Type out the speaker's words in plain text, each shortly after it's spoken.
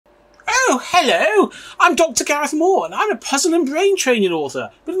Oh, hello! I'm Dr. Gareth Moore, and I'm a puzzle and brain training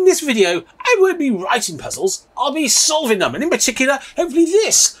author. But in this video, I won't be writing puzzles, I'll be solving them, and in particular, hopefully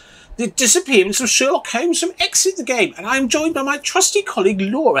this. The Disappearance of Sherlock Holmes from Exit the Game, and I'm joined by my trusty colleague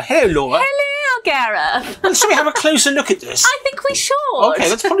Laura. Hello, Laura. Hello, Gareth. Well, shall we have a closer look at this? I think we should. Okay,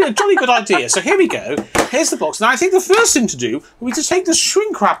 that's probably a jolly good idea. So here we go. Here's the box. Now, I think the first thing to do will be to take the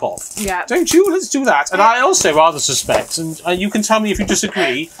shrink wrap off. Yeah. Don't you? Let's do that. And I also rather suspect, and you can tell me if you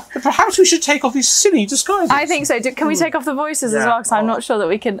disagree, that perhaps we should take off these silly disguises. I think so. Can we take off the voices as well? Because I'm not sure that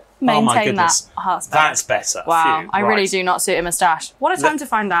we can maintain that. Oh, that's better. Wow. I really do not suit a moustache. What a time to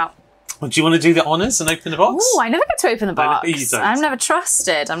find out. Well, do you want to do the honours and open the box? Oh, I never get to open the box. No, you don't. I'm never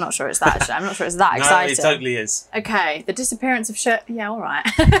trusted. I'm not sure it's that. I'm not sure it's that exciting. No, it totally is. Okay, the disappearance of Yeah, all right.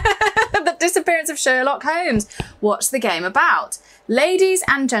 The disappearance of Sherlock Holmes. What's the game about? Ladies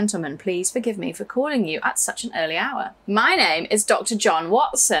and gentlemen, please forgive me for calling you at such an early hour. My name is Dr. John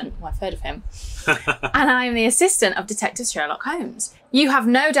Watson. Oh, I've heard of him. And I am the assistant of Detective Sherlock Holmes. You have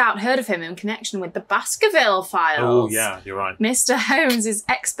no doubt heard of him in connection with the Baskerville files. Oh, yeah, you're right. Mr. Holmes'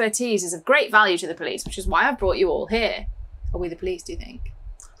 expertise is of great value to the police, which is why I've brought you all here. Are we the police, do you think?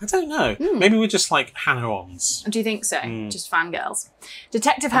 I don't know. Maybe we're just like Hannah-ons. Do you think so? Just fangirls.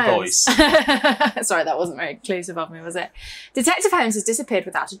 Detective Holmes. Boys. Sorry, that wasn't very inclusive of me, was it? Detective Holmes has disappeared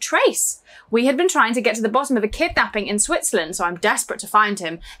without a trace. We had been trying to get to the bottom of a kidnapping in Switzerland, so I'm desperate to find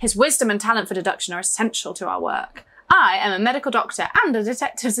him. His wisdom and talent for deduction are essential to our work. I am a medical doctor and a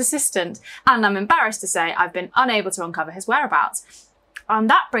detective's assistant, and I'm embarrassed to say I've been unable to uncover his whereabouts. And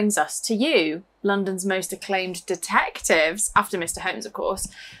that brings us to you, London's most acclaimed detectives, after Mr. Holmes, of course.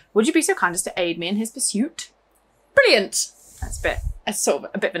 Would you be so kind as to aid me in his pursuit? Brilliant! That's sort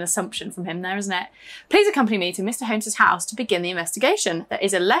of a bit of an assumption from him there, isn't it? Please accompany me to Mr. Holmes' house to begin the investigation. There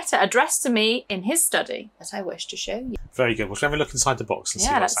is a letter addressed to me in his study that I wish to show you. Very good. Well, shall we have a look inside the box and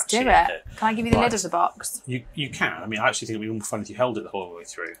see what's actually in let's here? do it. Can I give you the lid of the box? You can. I mean, I actually think it would be more fun if you held it the whole way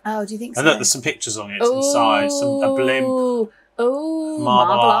through. Oh, do you think so? And look, there's some pictures on it inside, a blimp. Oh,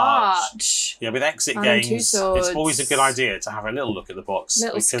 Marble Arch. Yeah, with Exit Games, it's always a good idea to have a little look at the box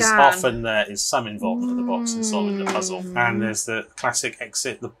because often there is some involvement of the box in solving the puzzle. And there's the classic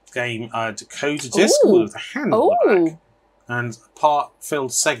Exit the Game decoder disc with a handle on the back and a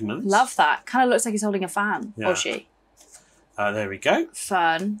part-filled segment. Love that. Kind of looks like he's holding a fan, or she. There we go.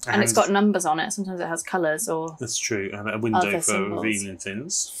 Fun. And it's got numbers on it. Sometimes it has colours or... That's true. And a window for revealing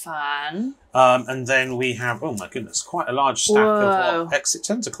things. Fun. And then we have, oh my goodness, quite a large stack of what Exit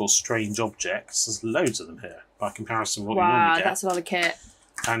tend to call strange objects. There's loads of them here by comparison with what you normally get. Wow, that's a lot of kit.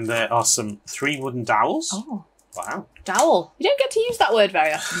 And there are some 3 wooden dowels. Oh. Wow. Dowel. You don't get to use that word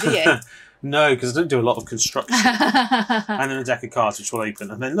very often, do you? No, because I don't do a lot of construction. And then a deck of cards which will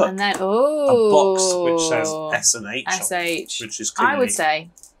open. And then look, a box which says S and H. SH. Which is clearly... I would say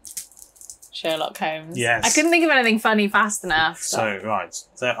Sherlock Holmes. Yes. I couldn't think of anything funny fast enough. So, right.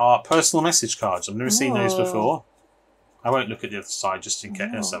 There are personal message cards. I've never seen those before. I won't look at the other side just in case.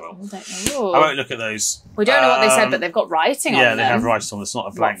 Yes, I will. I won't look at those. We don't know what they said, but they've got writing on them. Yeah, they have writing on them. It's not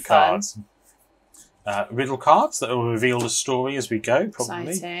a blank card. Riddle cards that will reveal the story as we go,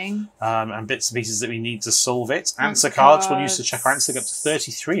 probably. Exciting. And bits and pieces that we need to solve it. Answer cards we'll use to check our answer. Go up to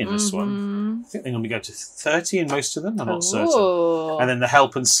 33 in this one. I think they normally go to 30 in most of them. I'm not certain. And then the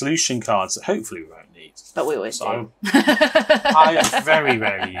help and solution cards that hopefully we won't need. But we always do. I very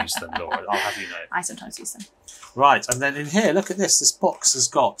rarely use them, Laura. I'll have you know. I sometimes use them. Right, and then in here, look at this. This box has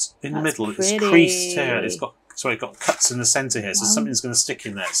got, in the middle, it's creased here. It's got cuts in the centre here. So something's going to stick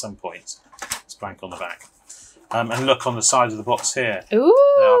in there at some point. It's blank on the back. And look on the side of the box here. Ooh,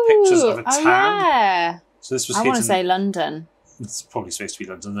 there are pictures of a town. Yeah. So this was I want to say London. It's probably supposed to be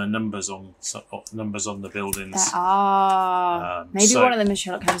London. There are numbers on the buildings. There are. Maybe one of them is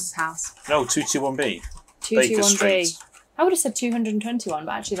Sherlock Holmes' house. No, 221B. 221B. I would have said 221,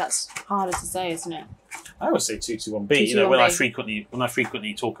 but actually that's harder to say, isn't it? I would say 221B. You know, when I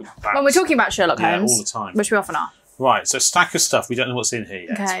frequently talk about... When we're talking about Sherlock Holmes. all the time. Which we often are. Right, so stack of stuff. We don't know what's in here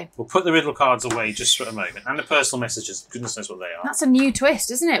yet. Okay. We'll put the riddle cards away just for a moment. And the personal messages, goodness knows what they are. That's a new twist,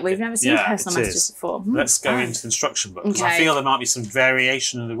 isn't it? We've never seen personal messages before. Let's go into the instruction book. Because I feel there might be some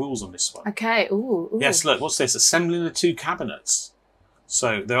variation in the rules on this one. Okay, ooh. Yes, look, what's this? Assembling the 2 cabinets.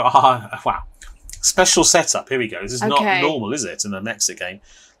 So there are, wow. Special setup. Here we go. This is not normal, is it, in an Exit game?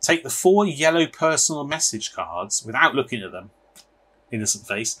 Take the 4 yellow personal message cards without looking at them. Innocent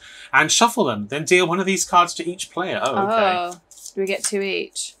face, and shuffle them. Then deal one of these cards to each player. Oh, okay. Do we get 2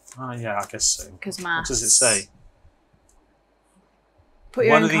 each? Oh, yeah, I guess so. Because maths. What does it say? Put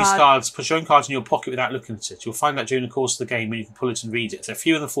your own put your own cards in your pocket without looking at it. You'll find that during the course of the game when you can pull it and read it. So a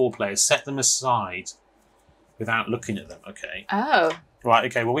few of the 4 players set them aside without looking at them. Okay. Oh. Right,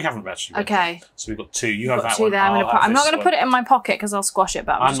 okay, well, we haven't actually read Okay. So we've got 2. You have that two one. there. I'm not going to put it in my pocket because I'll squash it,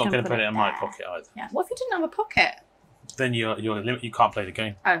 but I'm not going to put it in my pocket either. Yeah. What if you didn't have a pocket? Then you can't play the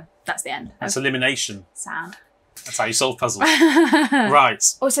game. Oh, that's the end. That's elimination. Sound. That's how you solve puzzles. Right.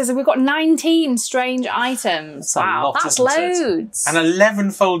 Oh, it says we've got 19 strange items. Wow, that's loads. And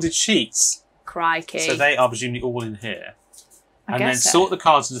 11 folded sheets. Crikey. So they are presumably all in here. I and then guess sort the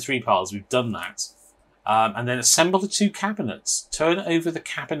cards into 3 piles. We've done that. And then assemble the 2 cabinets. Turn over the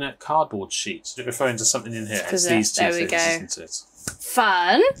cabinet cardboard sheets. Referring to something in here. It's these 2 things, isn't it?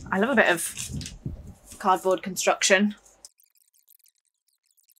 Fun. I love a bit of cardboard construction.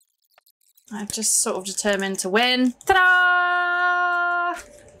 I've just sort of determined to win. Ta-da!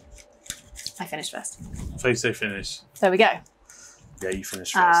 I finished first. Photo finish. There we go. Yeah, you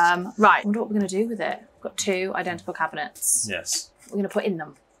finished first. Right. I wonder what we're going to do with it. We've got 2 identical cabinets. Yes. We're going to put in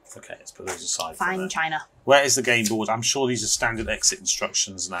them. Okay, let's put those aside. Fine china. Where is the game board? I'm sure these are standard exit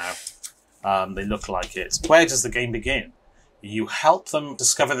instructions now. They look like it. Where does the game begin? You help them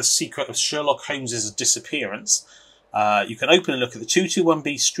discover the secret of Sherlock Holmes' disappearance. You can open and look at the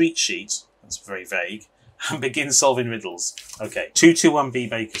 221B street sheet. That's very vague. And begin solving riddles. Okay, 221B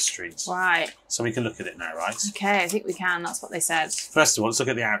Baker Street. Right. So we can look at it now, right? Okay, I think we can. That's what they said. First of all, let's look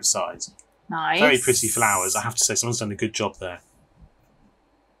at the outside. Nice. Very pretty flowers. I have to say, someone's done a good job there.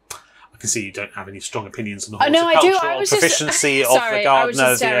 I can see you don't have any strong opinions on the horticultural proficiency of the gardeners. I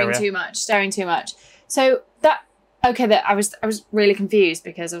was just staring too much. So that I was really confused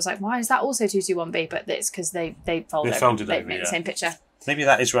because I was like, why is that also 221B? But it's because they folded over. They made the same picture. Maybe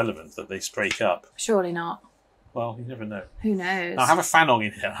that is relevant that they break up. Surely not. Well, you never know. Who knows? Now, I have a fan on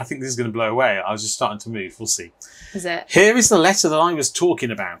in here. I think this is going to blow away. I was just starting to move. We'll see. Is it? Here is the letter that I was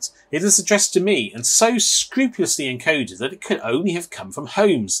talking about. It is addressed to me and so scrupulously encoded that it could only have come from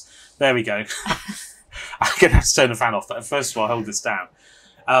Holmes. There we go. I'm going to have to turn the fan off, but first of all, hold this down.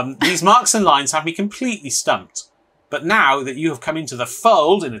 These marks and lines have me completely stumped. But now that you have come into the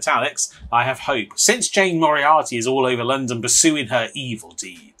fold, in italics, I have hope. Since Jane Moriarty is all over London pursuing her evil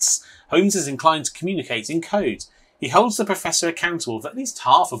deeds, Holmes is inclined to communicate in code. He holds the professor accountable for at least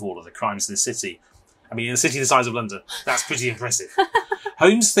half of all of the crimes in the city. I mean, in a city the size of London. That's pretty impressive.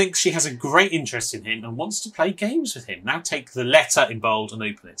 Holmes thinks she has a great interest in him and wants to play games with him. Now take the letter in bold and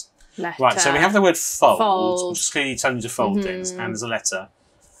open it. Letter. Right, so we have the word fold, which is clearly telling you to fold things, and there's a letter.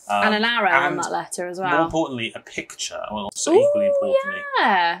 And an arrow on that letter as well. More importantly, a picture. Well, also equally importantly.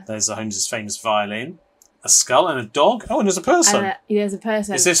 Yeah. There's Holmes' famous violin, a skull and a dog. Oh, and there's a person. There's a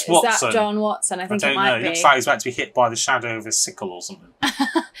person. Is this Watson? Is that John Watson? I think it might be. It looks like he's about to be hit by the shadow of a sickle or something.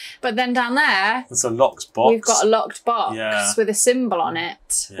 But then down there, there's a locked box. We've got a locked box with a symbol on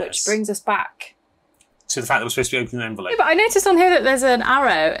it, which brings us back to the fact that we're supposed to be opening an envelope. Yeah, but I noticed on here that there's an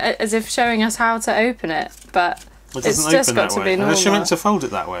arrow as if showing us how to open it, but it's just got to be normal. Unless you're meant to fold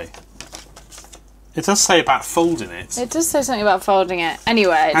it that way. It does say about folding it. It does say something about folding it.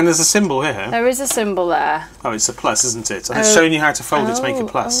 Anyway. And there's a symbol here. There is a symbol there. Oh, it's a plus, isn't it? And it's showing you how to fold it to make a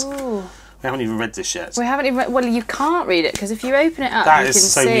plus. We haven't even read this yet. We haven't even... Well, you can't read it, because if you open it up, you can see... That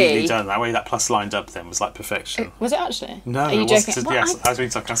is so neatly done. That way that plus lined up then was like perfection. Was it actually? No, Are you joking? Yes, I was being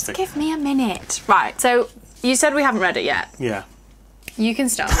sarcastic. Give me a minute. Right, so you said we haven't read it yet. Yeah. You can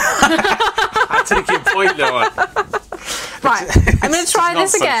start. I take your point, Noah. Right, I'm going to try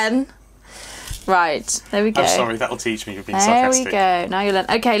this again. Right, there we go. I'm sorry, that'll teach me. You're being sarcastic. There we go. Now you learn.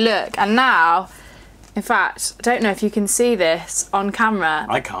 Okay, look, and now, in fact, I don't know if you can see this on camera.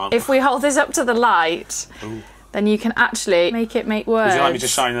 I can't. If we hold this up to the light, then you can actually make it make words. Would you like me to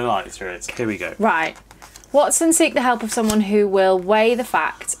shine the light through it? Here we go. Right. Watson seek the help of someone who will weigh the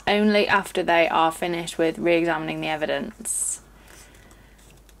facts only after they are finished with re-examining the evidence.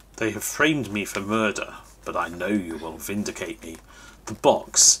 They have framed me for murder, but I know you will vindicate me. The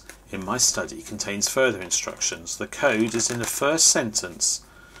box in my study contains further instructions. The code is in the first sentence.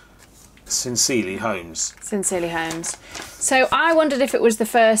 Sincerely, Holmes. Sincerely, Holmes. So I wondered if it was the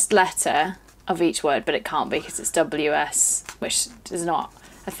first letter of each word, but it can't be because it's WS, which is not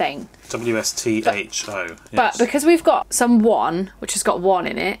a thing. WSTHO. Yes. But because we've got some one, which has got one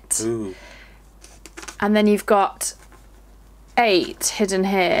in it, and then you've got 8 hidden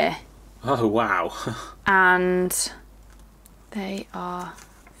here. Oh, wow. And they are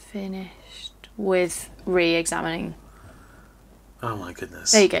finished with re-examining. Oh my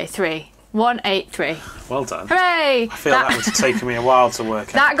goodness. There you go, 3. 183. Well done. Hooray! I feel that would have taken me a while to work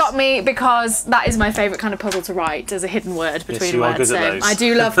out. That got me because that is my favourite kind of puzzle to write, as a hidden word between words. Good at those. I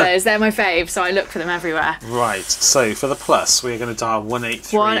do love those. They're my fave, so I look for them everywhere. Right, so for the plus, we're going to dial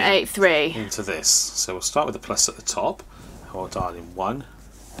 183. 183. Into this. So we'll start with the plus at the top. I'll dial in 1,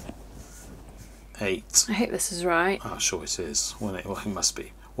 8. I hope this is right. Oh, sure it is. Well, it must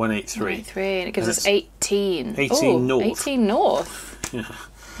be. 183. 183, and it gives us 18. 18 north. 18 north. Yeah.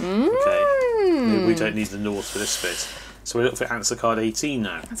 Okay. Maybe we don't need the north for this bit. So we look for answer card 18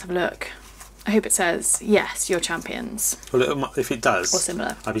 now. Let's have a look. I hope it says, yes, you're champions. Well, if it does, or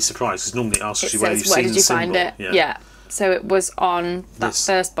similar. I'd be surprised, because normally it asks you where you've where seen did the you symbol. find it? Yeah. So it was on that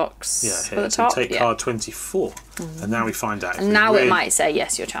first box at at the top. So take card 24. And now we find out. And now it might say,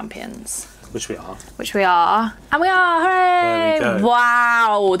 yes, you're champions. Which we are. Which we are. And we are! Hooray! There we go.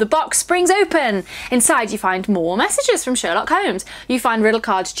 Wow! The box springs open. Inside you find more messages from Sherlock Holmes. You find riddle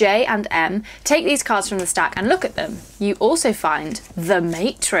cards J and M. Take these cards from the stack and look at them. You also find the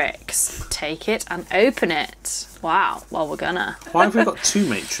Matrix. Take it and open it. Wow. Well, we're gonna. Why have we got 2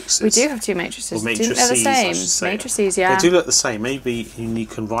 matrices? We do have 2 matrices. Or Do you think they're the same? Matrices, yeah. They do look the same. Maybe you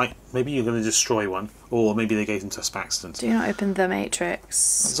can write. Maybe you're going to destroy one, or maybe they gave them to us by accident. Do not open the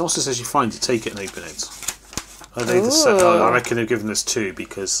Matrix. It also says you find it, take it and open it. I reckon they've given us 2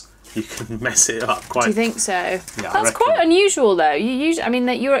 because you can mess it up quite. Do you think so? Yeah, That's quite unusual, though. I mean,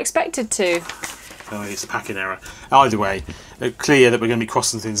 that you're expected to. Oh, it's a packing error. Either way, clear that we're going to be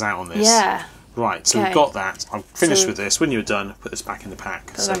crossing things out on this. Yeah. Right, so we've got that. I'm finished with this. When you're done, put this back in the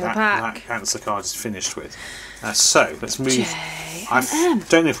pack. So that answer card is finished with. So let's move. I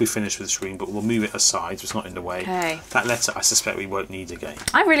don't know if we finished with the screen, but we'll move it aside so it's not in the way. Okay. That letter I suspect we won't need again.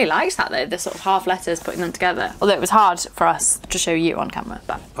 I really liked that though, the sort of half letters, putting them together. Although it was hard for us to show you on camera,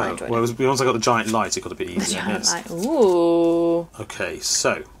 but I enjoyed it. Once I got the giant light, it got a bit easier. Ooh. Okay,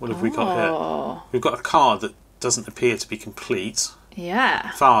 so what have we got here? We've got a card that doesn't appear to be complete.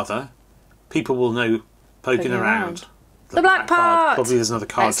 Yeah. Father. People will know poking around. The black part. Probably there's another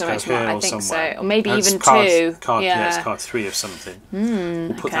card to go here or somewhere. So. Or maybe even card, 2. It's card 3 of something.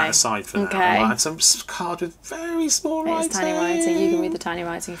 We'll put that aside for now. And some card with very small writing. It's tiny writing. You can read the tiny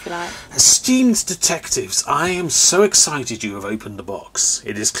writing if you like. Esteemed detectives, I am so excited you have opened the box.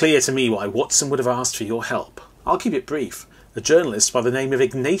 It is clear to me why Watson would have asked for your help. I'll keep it brief. A journalist by the name of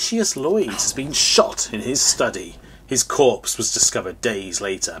Ignatius Lloyd has been shot in his study. His corpse was discovered days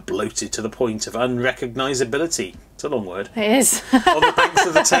later, bloated to the point of unrecognisability. It's a long word. It is. On the banks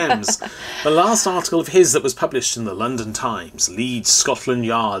of the Thames. The last article of his that was published in the London Times leads Scotland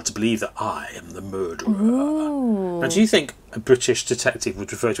Yard to believe that I am the murderer. Ooh. Now, do you think a British detective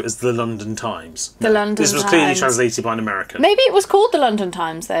would refer to it as the London Times? The London Times. This was clearly translated by an American. Maybe it was called the London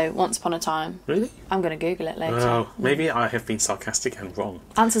Times, though, once upon a time. Really? I'm going to Google it later. Oh, maybe I have been sarcastic and wrong.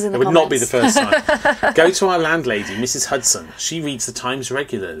 Answers in the comments. It would not be the first time. Go to our landlady, Mrs. Hudson. She reads the Times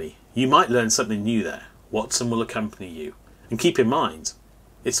regularly. You might learn something new there. Watson will accompany you. And keep in mind,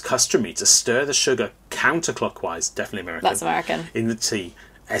 it's customary to stir the sugar counterclockwise, definitely American. That's American. In the tea.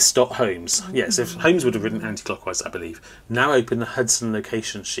 S. Holmes. Yes, if Holmes would have written anti-clockwise, I believe. Now open the Hudson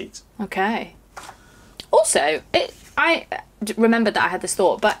location sheet. Okay. Also, I remembered that I had this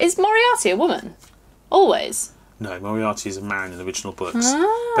thought, but is Moriarty a woman? Always. No, Moriarty is a man in the original books.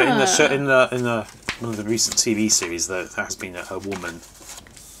 But in the one of the recent TV series, there has been a woman.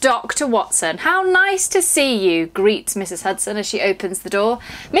 Dr. Watson, how nice to see you, greets Mrs. Hudson as she opens the door.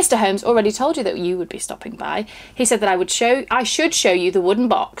 Mr. Holmes already told you that you would be stopping by. He said that I should show you the wooden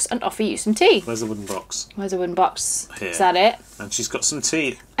box and offer you some tea. Where's the wooden box? Where's the wooden box? Here. Is that it? And she's got some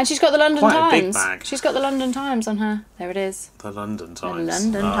tea. And she's got the London Times. Quite a big bag. She's got the London Times on her. There it is. The London Times. The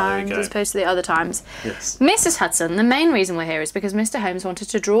London Times as opposed to the other Times. Yes. Mrs. Hudson, the main reason we're here is because Mr. Holmes wanted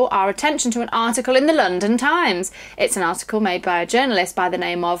to draw our attention to an article in the London Times. It's an article made by a journalist by the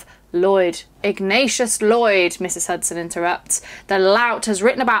name of Lloyd. Ignatius Lloyd, Mrs. Hudson interrupts. The lout has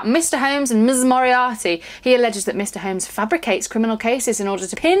written about Mr. Holmes and Ms. Moriarty. He alleges that Mr. Holmes fabricates criminal cases in order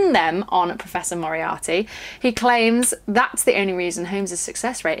to pin them on Professor Moriarty. He claims that's the only reason Holmes's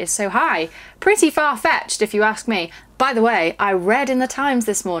success rate is so high. Pretty far-fetched, if you ask me. By the way, I read in the Times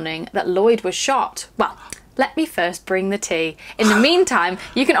this morning that Lloyd was shot. Well, let me first bring the tea. In the meantime,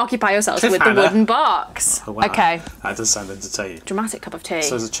 you can occupy yourselves with the wooden box. Oh, wow. Okay. That does sound entertaining. Dramatic cup of tea.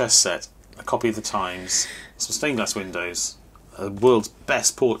 So there's a chess set, a copy of the Times, some stained glass windows, a world's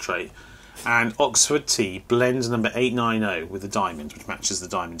best portrait, and Oxford tea blend number 890 with the diamond, which matches the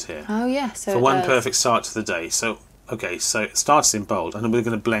diamond here. Oh, yeah. So for one perfect start to the day. So, okay, so it starts in bold, and then we're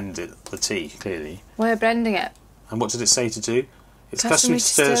going to blend it, the tea, clearly. We're blending it. And what did it say to do? It's customary to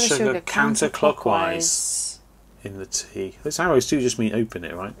stir the sugar counterclockwise in the tea. Those arrows do just mean open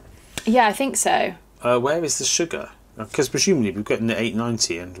it, right? Yeah, I think so. Where is the sugar? Because presumably we've gotten the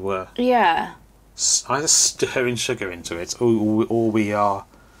 890 and we're either stirring sugar into it, or we are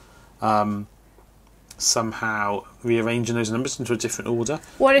somehow rearranging those numbers into a different order.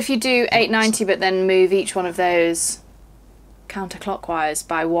 What if you do 890 but then move each one of those counterclockwise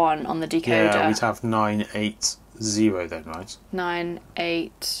by 1 on the decoder. Yeah, we'd have 980 then, right?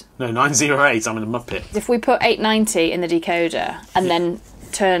 98. No, 908. I'm in a Muppet. If we put 890 in the decoder and then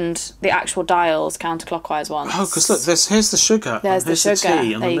turned the actual dials counterclockwise once. Oh, because look, here's the sugar. There's the sugar. The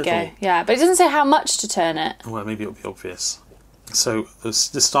tea on there the you middle. go. Yeah, but it doesn't say how much to turn it. Well, maybe it'll be obvious. So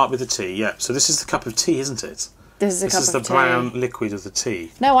let's start with the tea. Yeah. So this is the cup of tea, isn't it? This is a cup of tea. This is the brown liquid of the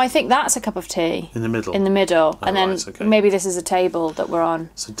tea. No, I think that's a cup of tea. In the middle? In the middle. Oh, and then right, okay. maybe this is a table that we're on.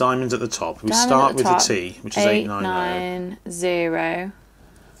 So diamond at the top. We Diamond start at with the top, the tea, which is 890. 890.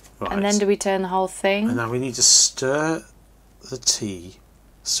 Right. And then do we turn the whole thing? And now we need to stir the tea.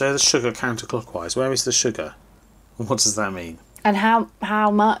 Stir the sugar counterclockwise. Where is the sugar? And what does that mean? And how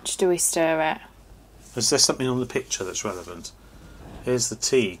much do we stir it? Is there something on the picture that's relevant? Here's the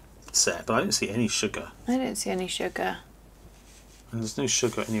tea set, but I don't see any sugar. I don't see any sugar. And there's no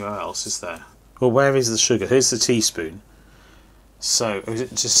sugar anywhere else, is there? Well, where is the sugar? Here's the teaspoon. So, is it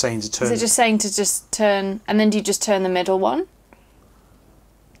just saying to turn... Is it just saying to just turn... And then do you just turn the middle one?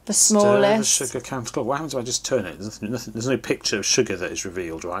 The smallest? Stir the sugar counterclockwise. What happens if I just turn it? There's no picture of sugar that is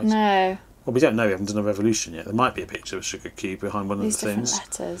revealed, right? No. Well, we don't know. We haven't done a revolution yet. There might be a picture of a sugar cube behind one of the things.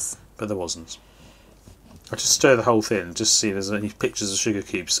 Letters. But there wasn't. I just stir the whole thing just to see if there's any pictures of sugar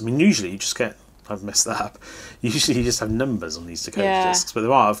cubes. I mean, usually you just get... I've messed that up. Usually you just have numbers on these decoder discs, but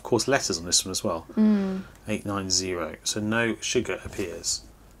there are, of course, letters on this one as well. 890. So no sugar appears.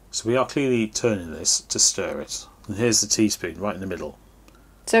 So we are clearly turning this to stir it. And here's the teaspoon right in the middle.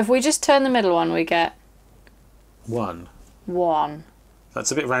 So if we just turn the middle one, we get... 1. 1.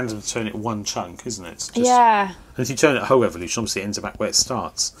 That's a bit random to turn it one chunk, isn't it? Just, yeah. And if you turn it a whole revolution, obviously it ends back where it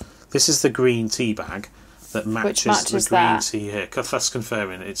starts. This is the green tea bag that matches the green tea here, thus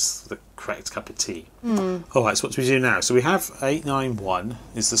confirming it's the correct cup of tea. Alright, so what do we do now? So we have 891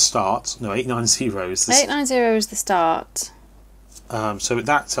 is the start. No, 890 is the... 890 is the start. So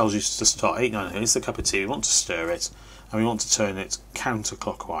that tells you to start. 890 is the cup of tea. We want to stir it, and we want to turn it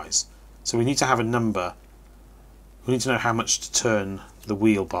counterclockwise. So we need to have a number. We need to know how much to turn the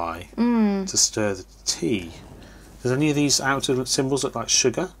wheel by to stir the tea. Does any of these outer symbols look like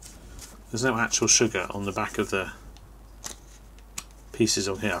sugar? There's no actual sugar on the back of the pieces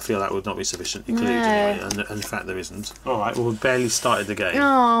on here. I feel that would not be sufficiently clued anyway, and in fact there isn't. Alright, well, we've barely started the game.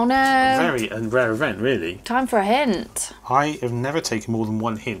 Oh no. Very rare event, really. Time for a hint. I have never taken more than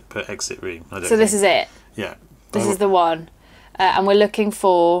one hint per exit room. So this is it? Yeah. This is the one. And we're looking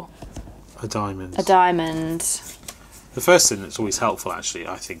for... a diamond. A diamond. The first thing that's always helpful, actually,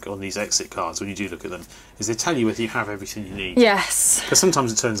 I think, on these exit cards, when you do look at them, is they tell you whether you have everything you need. Yes. Because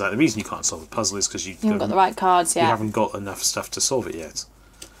sometimes it turns out the reason you can't solve a puzzle is because you haven't got the right cards yet. You haven't got enough stuff to solve it yet.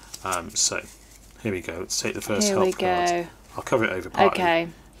 So, here we go. Let's take the first help card. I'll cover it over partly. Okay.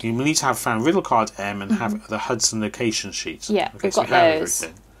 You will need to have found riddle card M and have the Hudson location sheet. Yeah, okay, we've so got we have those.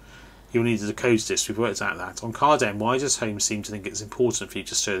 everything. You'll need the decode disc. We've worked out that. On card M, why does Holmes seem to think it's important for you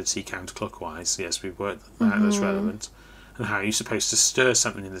to stir the tea counterclockwise? Yes, we've worked that out. That's relevant. And how are you supposed to stir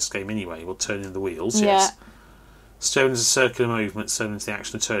something in this game anyway? Well, turning the wheels, yes. Stirring is a circular movement, stirring is the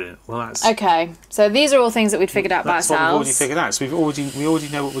action of turning. Well, that's... Okay, so these are all things that we'd figured out by ourselves. That's what we've already figured out. So we already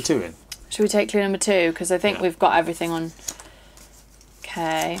know what we're doing. Should we take clue number 2? Because I think we've got everything on...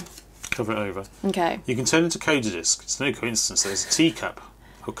 Okay. Cover it over. Okay. You can turn into coda disc. It's no coincidence. There's a teacup,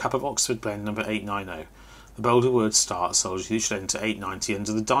 or cup of Oxford blend number 890. The bolder word start tells you should enter 890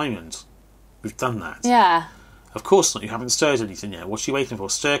 under the diamond. We've done that. Yeah. Of course not, you haven't stirred anything yet. What are you waiting for?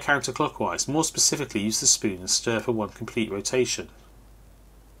 Stir counterclockwise. More specifically, use the spoon and stir for one complete rotation.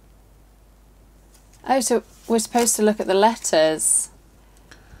 Oh, so we're supposed to look at the letters.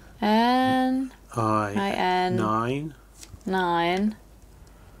 N. I-N. 9.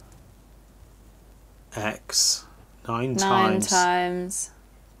 X. 9 times.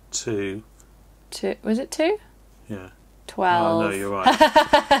 2. Was it 2? Yeah. 12. Oh, no, you're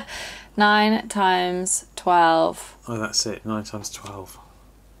right. 9 times 12. Oh, that's it. 9 times 12.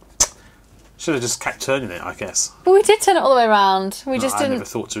 Should have just kept turning it, I guess. But we did turn it all the way around. We just didn't... I never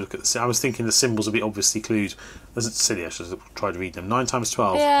thought to look at the... I was thinking the symbols would be obviously clued. Was it silly? I should have tried to read them. 9 times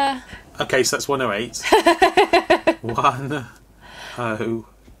 12. Yeah. Okay, so that's 108.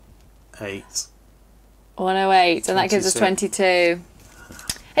 108. 108, and that gives us 22.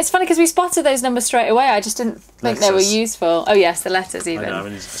 It's funny because we spotted those numbers straight away. I just didn't think they were useful. Oh yes, the letters even. I know, I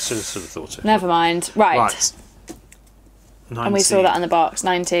mean, I should have sort of thought it. Never mind. Right. 19. And we saw that on the box.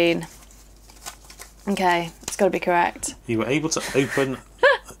 19. Okay, it's got to be correct. You were able to open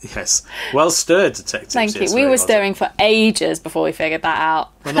Yes. Well stirred, detectives. Thank you. Yes, we were well stirring for ages before we figured that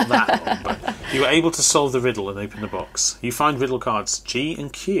out. Well, not that long, but you were able to solve the riddle and open the box. You find riddle cards G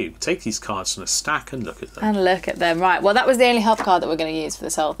and Q. Take these cards from a stack and look at them. Right. Well, that was the only help card that we're going to use for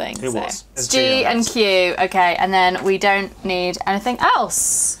this whole thing. It was. It's G and Q. Okay, and then we don't need anything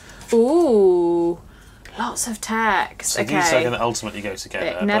else. Ooh. Lots of text. So these are going to ultimately go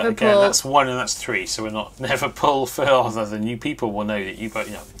together. Never but again, pull. that's 1 and that's 3, so we're not never pull further than you people will know that you both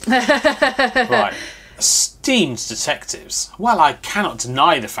know. Right. Esteemed detectives, while I cannot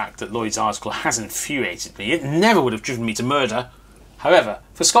deny the fact that Lloyd's article has infuriated me, it never would have driven me to murder. However,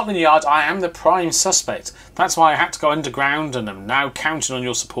 for Scotland Yard, I am the prime suspect. That's why I had to go underground and am now counting on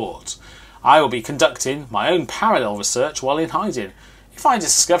your support. I will be conducting my own parallel research while in hiding. If I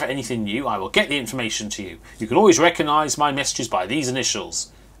discover anything new, I will get the information to you. You can always recognise my messages by these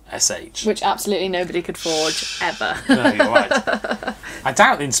initials. SH. Which absolutely nobody could forge, ever. No, you're right. I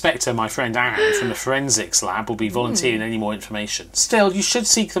doubt the inspector, my friend Anne, from the forensics lab, will be volunteering any more information. Still, you should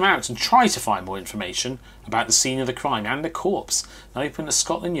seek them out and try to find more information about the scene of the crime and the corpse. Open the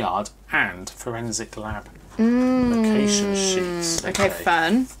Scotland Yard and forensic lab. Location sheets. Okay,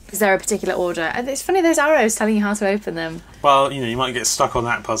 fun. Is there a particular order? It's funny, those arrows telling you how to open them. Well, you might get stuck on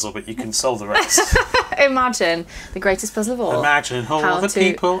that puzzle, but you can solve the rest. Imagine the greatest puzzle of all. Imagine all the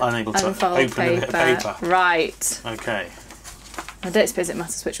people unable to open a bit of paper. Right. Okay. I don't suppose it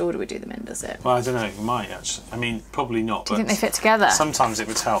matters which order we do them in, does it? Well, I don't know. It might actually. I mean, probably not. Do you think they fit together? Sometimes it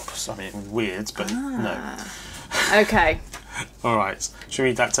would help. I mean, weird, but no. Okay. All right. Should we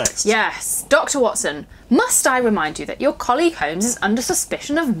read that text? Yes. Dr. Watson, must I remind you that your colleague Holmes is under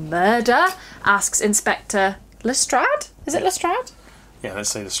suspicion of murder? Asks Inspector Lestrade. Is it Lestrade? Yeah,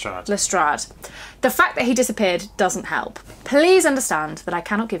 let's say Lestrade. Lestrade. The fact that he disappeared doesn't help. Please understand that I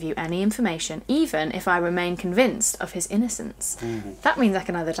cannot give you any information, even if I remain convinced of his innocence. Ooh. That means I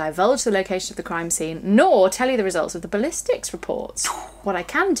can neither divulge the location of the crime scene, nor tell you the results of the ballistics reports. What I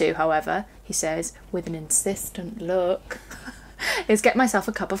can do, however, he says, with an insistent look, is get myself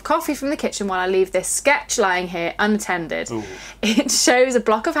a cup of coffee from the kitchen while I leave this sketch lying here unattended. Ooh. It shows a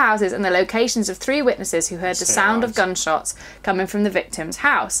block of houses and the locations of 3 witnesses who heard the sound of gunshots coming from the victim's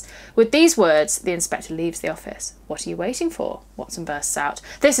house. With these words, the inspector leaves the office. What are you waiting for? Watson bursts out.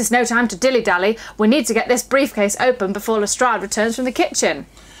 This is no time to dilly-dally. We need to get this briefcase open before Lestrade returns from the kitchen.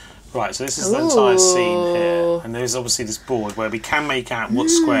 Right, so this is the entire scene here, and there's obviously this board where we can make out what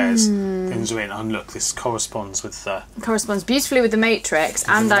squares things are in. And look, this corresponds with the... Corresponds beautifully with the matrix,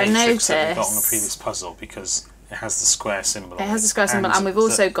 and I noticed... that we got on the previous puzzle, because it has the square symbol on it. It has the square symbol, and we've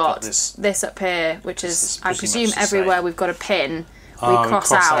also got this up here, which is, I presume, everywhere we've got a pin, we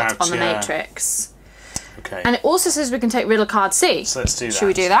cross out on the matrix. Okay. And it also says we can take riddle card C. So let's do that. Should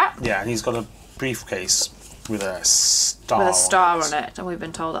we do that? Yeah, and he's got a briefcase with a star on it, and we've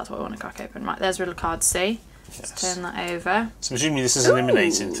been told that's what we want to crack open. Right, there's riddle card C. Let's turn that over. So presumably this is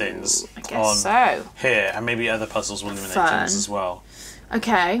eliminating things I guess so. Here, and maybe other puzzles will eliminate things as well.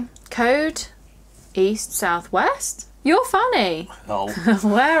 Okay, code east, south, west. You're funny. Lol.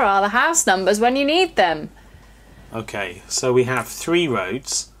 Where are the house numbers when you need them? Okay, so we have 3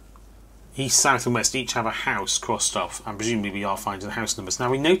 roads. East, south and west each have a house crossed off, and presumably we are finding the house numbers.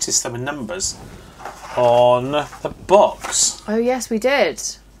 Now we noticed there were numbers on the box. Oh yes, we did.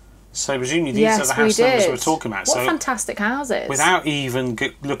 So presumably these are the house numbers we're talking about. What fantastic houses. Without even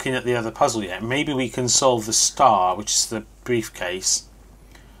looking at the other puzzle yet, maybe we can solve the star, which is the briefcase,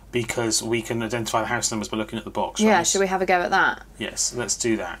 because we can identify the house numbers by looking at the box. Yeah, right? should we have a go at that? Yes, let's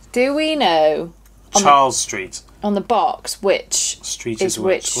do that. Do we know... Charles Street. On the box, which street is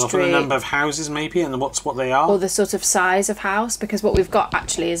which? Well, for the number of houses maybe, and what they are? Or the sort of size of house, because what we've got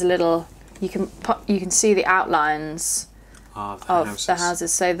actually is a little... You can see the outlines of the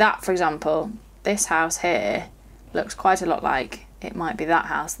houses. So that, for example, this house here looks quite a lot like it might be that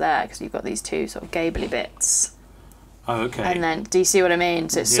house there, because you've got these 2 sort of gabley bits. Oh, okay. And then, do you see what I mean?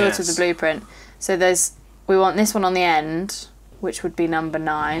 So it's sort of the blueprint. So we want this one on the end, which would be number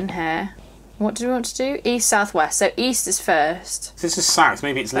 9 here. What do we want to do? East, south, west. So east is first. This is south.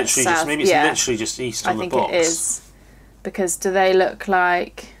 Maybe it's literally just literally just east on the box. I think it is, because do they look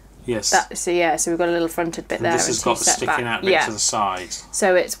like? Yes. So we've got a little fronted bit there. This has got the sticking out bit to the side.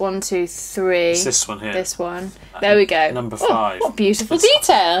 So it's 1, 2, 3. It's this one here. This one. There we go. Number 5. What beautiful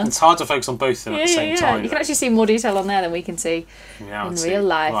detail! It's hard to focus on both of them at the same time. You can actually see more detail on there than we can see in real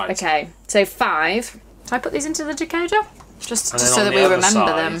life. Right. Okay, so 5. Shall I put these into the decoder? Just so that we remember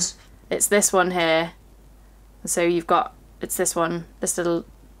them. It's this one here. So you've got, it's this one, this little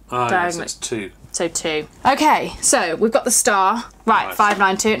diagonal. Yes, it's 2. So 2. Okay, so we've got the star. Right,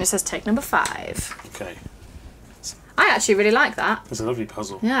 592, and it says take number 5. Okay. I actually really like that. It's a lovely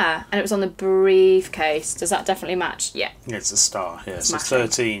puzzle. Yeah, and it was on the briefcase. Does that definitely match? Yeah. Yeah, it's a star. Yeah, so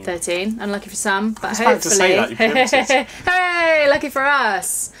 13. 13. Unlucky for some, but hopefully. To say that, you preempted. Hooray! Lucky for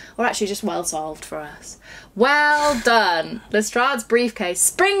us. Or actually just well solved for us. Well done. Lestrade's briefcase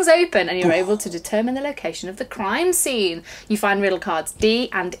springs open and you're able to determine the location of the crime scene. You find riddle cards D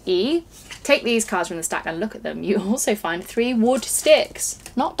and E. Take these cards from the stack and look at them. You also find 3 wood sticks,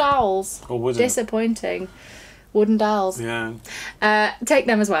 not dowels. Or wooden. Disappointing. Wooden dowels. Yeah. Take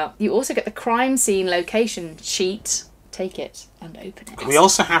them as well. You also get the crime scene location sheet. Take it and open it. We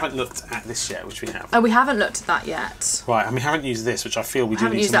also haven't looked at this yet, which we have. Oh, we haven't looked at that yet. Right, and we haven't used this, which I feel we do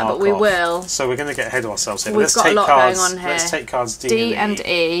need to mark off. We haven't used that, but we will. So we're going to get ahead of ourselves here. We've got a lot going on here. Let's take cards D and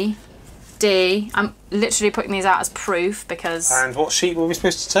E. D. I'm literally putting these out as proof because... And what sheet were we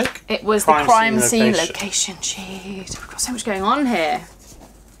supposed to take? It was the crime scene location sheet. We've got so much going on here.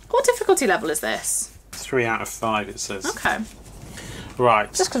 What difficulty level is this? 3 out of 5, it says. Okay.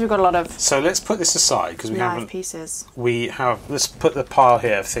 Right. Just because we've got a lot of... So let's put this aside because we haven't... pieces. We have... Let's put the pile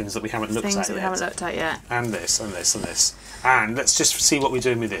here of things that we haven't looked at yet. Things that we haven't looked at yet. And this, and this, and this. And let's just see what we're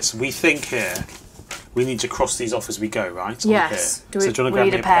doing with this. We think here... We need to cross these off as we go, right? Yes. Do you want to grab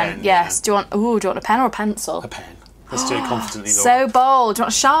me a pen? Yes. Yeah. Do you want a pen or a pencil? A pen. Let's do it confidently, Laura. So bold. Do you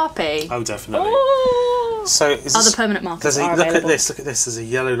want a Sharpie? Oh, definitely. Ooh. So other permanent markers are look available. at this. Look at this. There's a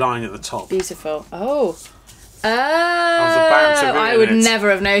yellow line at the top. Beautiful. Oh. I would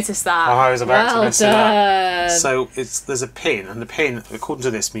never have noticed that. Oh, I was about to mess it up. So there's a pin, and the pin, according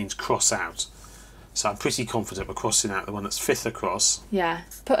to this, means cross out. So I'm pretty confident we're crossing out the one that's 5th across. Yeah.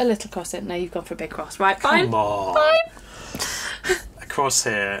 Put a little cross in. No, you've gone for a big cross. Right, fine. Come on. Fine. Across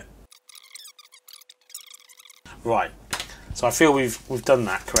here. Right. So I feel we've done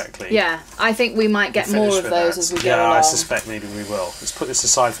that correctly. Yeah. I think we might get more of those as we go along. Yeah, I suspect maybe we will. Let's put this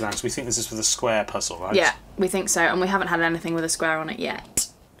aside for now because we think this is for the square puzzle, right? Yeah, we think so. And we haven't had anything with a square on it yet,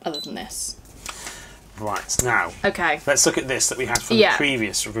 other than this. Right, now. Okay. Let's look at this that we had from the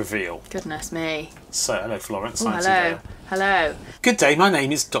previous reveal. Goodness me. So, hello, Florence. Ooh, hello. Hello. Good day, my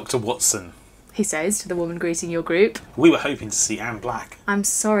name is Dr. Watson. He says to the woman greeting your group. We were hoping to see Anne Black. I'm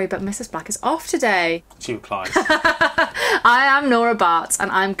sorry, but Mrs. Black is off today. She replies. I am Nora Bartz,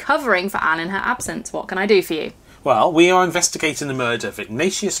 and I'm covering for Anne in her absence. What can I do for you? Well, we are investigating the murder of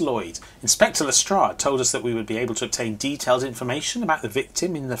Ignatius Lloyd. Inspector Lestrade told us that we would be able to obtain detailed information about the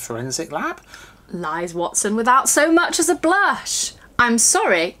victim in the forensic lab. Lies Watson without so much as a blush. I'm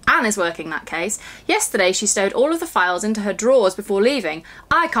sorry, Anne is working that case. Yesterday she stowed all of the files into her drawers before leaving.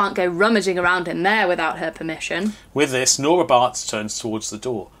 I can't go rummaging around in there without her permission. With this, Nora Bartz turns towards the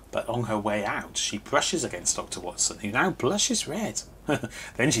door, but on her way out she brushes against Dr. Watson, who now blushes red.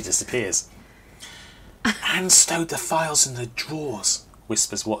 Then she disappears. Anne stowed the files in the drawers,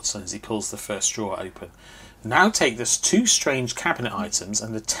 whispers Watson as he pulls the first drawer open. Now take this 2 strange cabinet items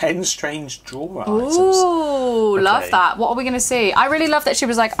and the 10 strange drawer items. Ooh, okay. Love that. What are we going to see? I really love that she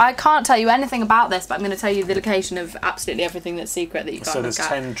was like, I can't tell you anything about this, but I'm going to tell you the location of absolutely everything that's secret that you can't look at. So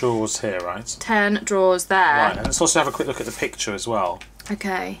there's 10 drawers here, right? 10 drawers there. Right, and let's also have a quick look at the picture as well.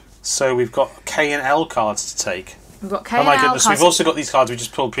 Okay. So we've got K and L cards to take. We've got K and L cards. Oh my goodness, we've also got these cards we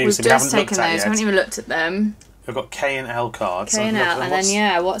just pulled previously. We haven't looked at yet. We haven't even looked at them. We've got K and L cards. K and L, and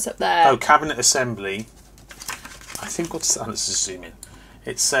then what's up there? Oh, cabinet assembly. I think let's just zoom in.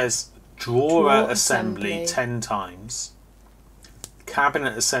 It says drawer assembly 10 times,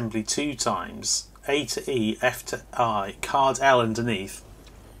 cabinet assembly 2 times, A to E, F to I, card L underneath.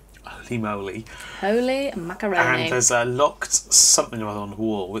 Holy moly! Holy macaroni! And there's a locked something on the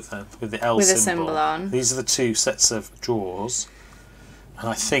wall with the L with symbol. With a symbol on. These are the 2 sets of drawers, and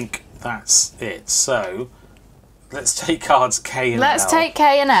I think that's it. So let's take cards K and L. Let's take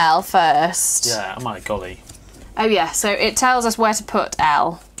K and L first. Yeah. Oh my golly. Oh yeah, so it tells us where to put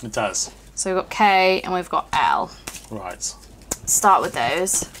L. It does. So we've got K and we've got L. Right. Start with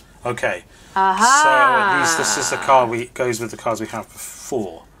those. Okay. Aha. So this is the card goes with the cards we have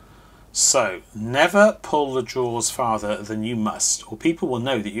before. So never pull the drawers farther than you must, or people will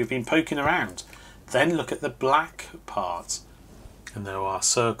know that you've been poking around. Then look at the black part, and there are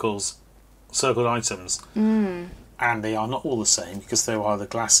circled items, and they are not all the same because there are the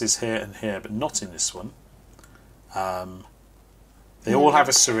glasses here and here, but not in this one. They all have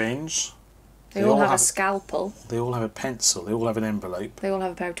a syringe. They all have a scalpel. They all have a pencil. They all have an envelope. They all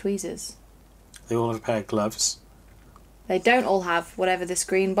have a pair of tweezers. They all have a pair of gloves. They don't all have whatever this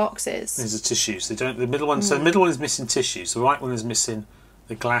green box is. These are tissues. They don't. The middle one. So the middle one is missing tissues. The right one is missing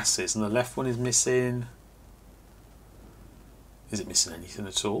the glasses, and the left one is missing. Is it missing anything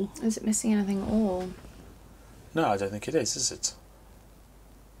at all? Is it missing anything at all? No, I don't think it is it?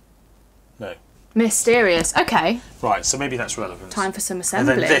 No. Mysterious. Okay. Right, so maybe that's relevant. Time for some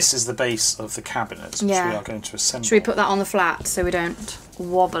assembly. And then this is the base of the cabinet, which we are going to assemble. Should we put that on the flat so we don't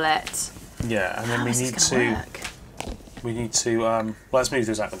wobble it? Yeah, and then we need to... Work? We need to... well, let's move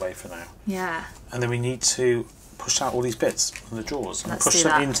those out of the way for now. Yeah. And then we need to push out all these bits from the drawers and push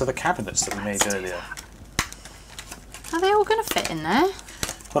them into the cabinets that we made earlier. Are they all going to fit in there?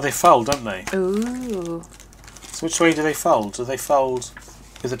 Well, they fold, don't they? Ooh. So which way do they fold? Do they fold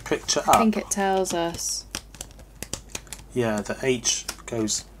with a picture up? I think it tells us. Yeah, the H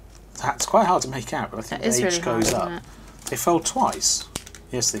goes... That's quite hard to make out, but I think the H really goes hard, up. They fold twice.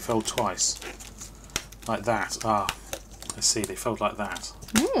 Yes, they fold twice. Like that. Ah, I see, they fold like that.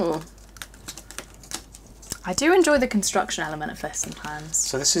 Ooh. I do enjoy the construction element of this sometimes.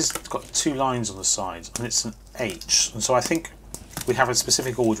 So this has got 2 lines on the side, and it's an H. And so I think we have a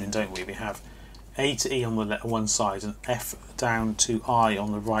specific ordering, don't we? We have A to E on the one side, and F down to I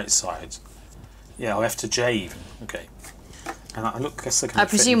on the right side. Yeah, or F to J even. Okay. And I guess I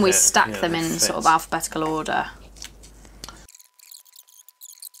presume we stack them in sort of alphabetical order.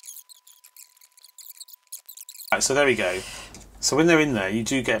 Right, so there we go. So when they're in there, you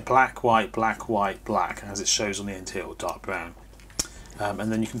do get black, white, black, as it shows on the end here, or dark brown.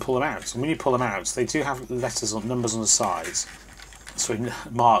 And then you can pull them out. And when you pull them out, they do have letters or numbers on the sides. Sorry,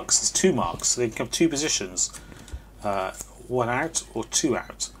 marks. There's 2 marks, so they can have 2 positions. 1 out or 2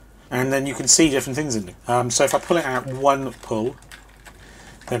 out. And then you can see different things in them. So if I pull it out 1 pull,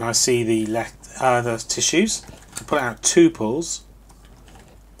 then I see the tissues. If I pull it out 2 pulls,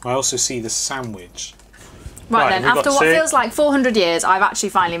 I also see the sandwich. Right then, after what feels like 400 years, I've actually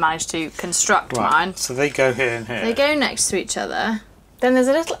finally managed to construct mine. So they go here and here. They go next to each other. Then there's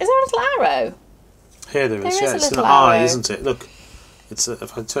a little... Is there a little arrow? Here there is, yeah. It's an eye, isn't it? Look,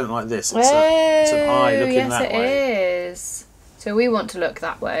 if I turn it like this, it's an eye looking that way. Yes, it is. So we want to look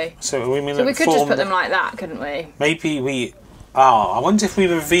that way. So we could just put them like that, couldn't we? Maybe we... I wonder if we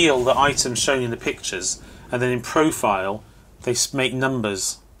reveal the items shown in the pictures, and then in profile, they make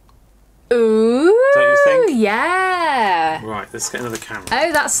numbers. Ooh, don't you think? Yeah. Right, let's get another camera.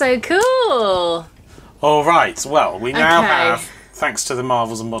 Oh, that's so cool. All right, well, we now have, thanks to the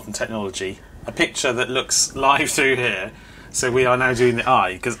marvels of modern technology, a picture that looks live through here. So we are now doing the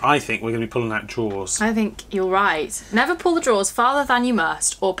eye, because I think we're going to be pulling out drawers. I think you're right. Never pull the drawers farther than you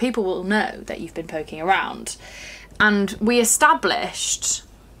must, or people will know that you've been poking around. And we established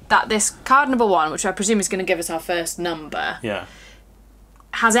that this card number 1, which I presume is going to give us our first number... Yeah.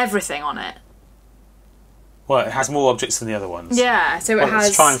 has everything on it. Well, it has more objects than the other ones. Yeah, so it has...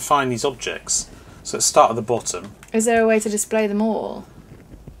 Let's try and find these objects. So let's start at the bottom. Is there a way to display them all?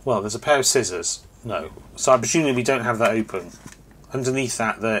 Well, there's a pair of scissors. No. So I presume we don't have that open. Underneath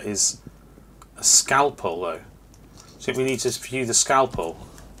that there is a scalpel, though. So we need to view the scalpel.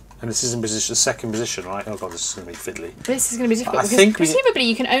 And this is in position, second position, right? Oh god, this is going to be fiddly. This is going to be difficult, because presumably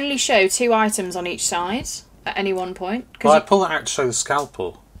you can only show 2 items on each side at any one point. Well, I pull that out to show the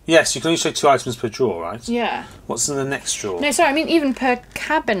scalpel. Yes, you can only show 2 items per drawer, right? Yeah. What's in the next drawer? No, sorry, I mean even per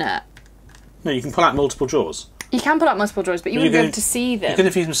cabinet. No, you can pull out multiple drawers. You can pull out multiple drawers, but you wouldn't be able to see them. You're going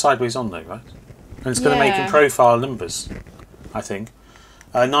to view them sideways on, though, right? And it's going to make in profile numbers, I think.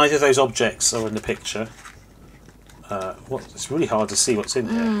 Neither of those objects are in the picture. It's really hard to see what's in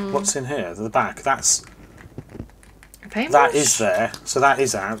here. What's in here? The back. That's... A paintbrush? That is there, so that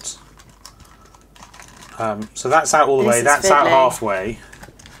is out. So that's out all the way. That's out halfway.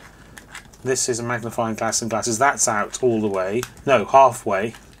 This is a magnifying glass and glasses. That's out all the way. No,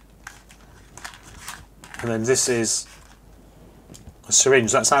 halfway. And then this is a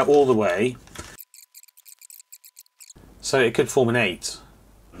syringe. That's out all the way. So it could form an 8.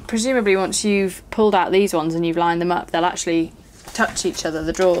 Presumably once you've pulled out these ones and you've lined them up, they'll actually touch each other,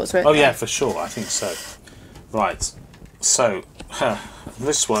 the drawers, won't they? Yeah, for sure. I think so. Right. So,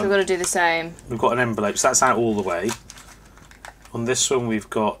 this one... So we've got to do the same. We've got an envelope, so that's out all the way. On this one we've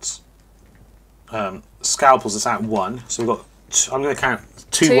got scalpels, that's out 1. So we've got... I'm going to count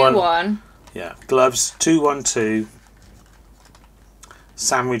 2, 1. 1. Yeah. Gloves, 2, 1, 2.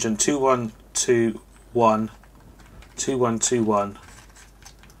 Sandwich and 2, 1, 2, 1. 2, 1, 2, 1.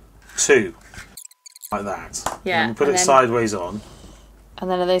 2. Like that. Yeah. And we put it sideways on.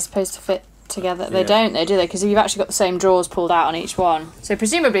 And then are they supposed to fit together? They don't though, do they? Because you've actually got the same drawers pulled out on each one. So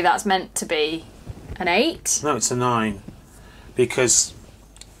presumably that's meant to be an 8? No, it's a 9. Because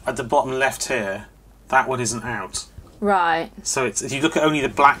at the bottom left here, that one isn't out. Right. So it's, if you look at only the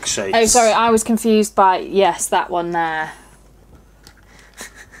black shapes... Oh, sorry, I was confused by... Yes, that one there.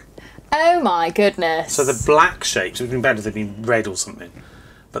 Oh my goodness. So the black shapes, it would have been better if they'd been red or something.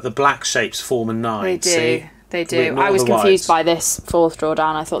 But the black shapes form a 9. They do. See? They do. I was confused by this 4th drawer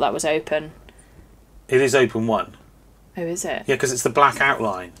down. I thought that was open. It is open 1. Oh, is it? Yeah, because it's the black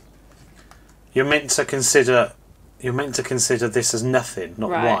outline. You're meant to consider this as nothing,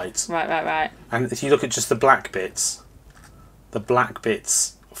 not white. Right. And if you look at just the black bits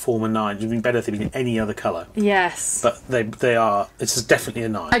form a 9. It'd be better if they'd been any other colour. Yes. But they are. It's definitely a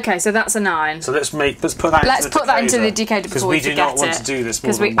 9. Okay, so that's a 9. So let's put that into the decoder before we forget it. Because we do not want to do this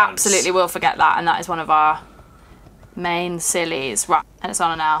more than once. Because we absolutely will forget that, and that is one of our main sillies. Right, and it's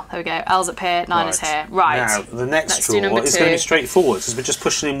on now. There we go. L's up here, 9 is here. Right. Now, the next drawer is going to be straightforward, because we're just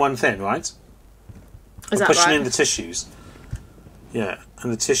pushing in one thing, right? We're pushing in the tissues. Yeah,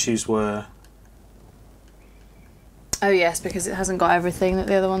 and the tissues were... Oh yes, because it hasn't got everything that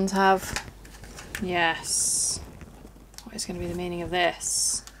the other ones have. Yes. What is going to be the meaning of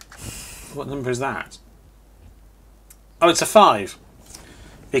this? What number is that? Oh, it's a 5.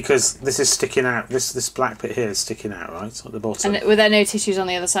 Because this is sticking out. This black bit here is sticking out, right? At the bottom. And were there no tissues on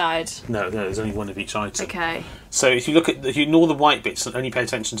the other side? No, there's only one of each item. Okay. So if you ignore the white bits and only pay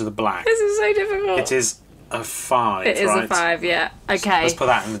attention to the black. This is so difficult. It is a 5, It is a 5, yeah. Okay. So let's put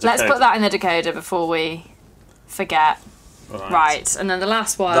that in the decoder. Let's put that in the decoder before we forget. Right, and then the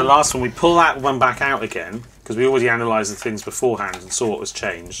last one. The last one, we pull that one back out again, because we already analysed the things beforehand and saw what was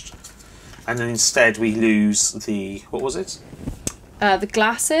changed. And then instead we lose the... What was it? The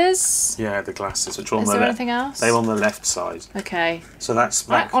glasses. Yeah, the glasses, which are on the left. Is there anything else? They're on the left side. Okay. So that's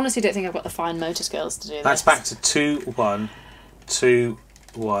back... I honestly don't think I've got the fine motor skills to do this. That's back to 2, 1, 2,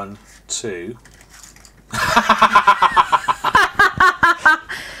 1, 2.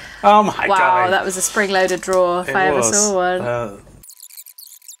 Oh my god. Wow, that was a spring-loaded drawer if I ever saw one.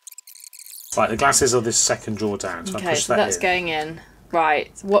 Right, the glasses are this second drawer down. So okay, so that's going in.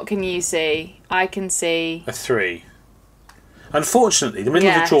 Right, what can you see? I can see... A 3. Unfortunately, the middle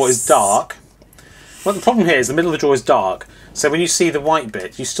of the drawer is dark. Well, the problem here is the middle of the drawer is dark, so when you see the white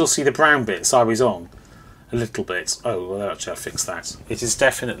bit, you still see the brown bit sideways on. A little bit. Oh, well, actually, I fixed that. It is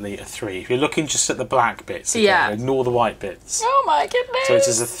definitely a 3. If you're looking just at the black bits, again, ignore the white bits. Oh my goodness. So it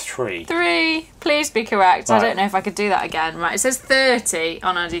is a 3. 3. Please be correct. Right. I don't know if I could do that again. Right, it says 30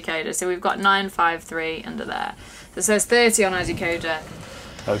 on our decoder, so we've got 953 under there. So it says 30 on our decoder.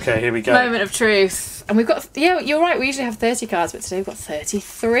 Okay, here we go. Moment of truth. And we've got, yeah, you're right, we usually have 30 cards, but today we've got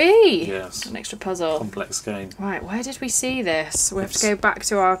 33. Yes. An extra puzzle. Complex game. Right, where did we see this? We have to go back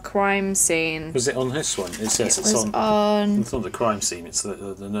to our crime scene. Was it on this one? It says it's on... It's not the crime scene, it's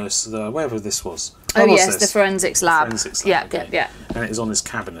the nurse, wherever this was. Oh yes, the forensics lab. Forensics lab. Yeah, okay. yeah. And it is on this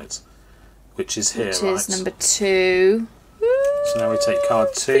cabinet, which is here, which is number 2. So now we take card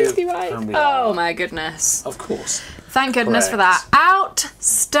 2. Please be right. Oh my goodness. Of course. Thank goodness for that.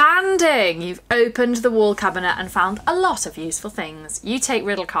 Outstanding! You've opened the wall cabinet and found a lot of useful things. You take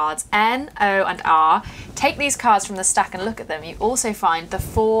riddle cards N, O and R. Take these cards from the stack and look at them. You also find the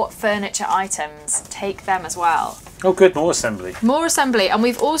 4 furniture items. Take them as well. Oh good, more assembly. More assembly. And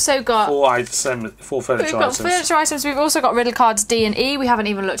we've also got... 4 furniture items. We've got furniture items. We've also got riddle cards D and E. We haven't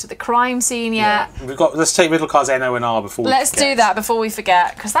even looked at the crime scene yet. Yeah. Let's take riddle cards N, O and R before we forget. Let's do that before we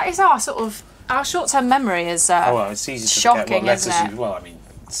forget. Because that is our sort of... Our short-term memory is it's easy to shocking, forget isn't it? Well, I mean,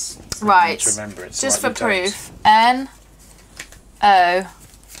 it's right. to remember it. Just for proof, N, O,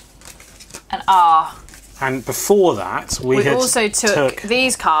 and R. And before that, we also took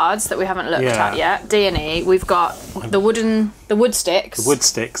these cards that we haven't looked at yet. D and E. We've got the wood sticks. The wood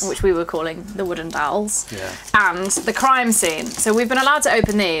sticks, which we were calling the wooden dolls. Yeah. And the crime scene. So we've been allowed to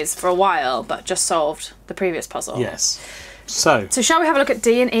open these for a while, but just solved the previous puzzle. Yes. So shall we have a look at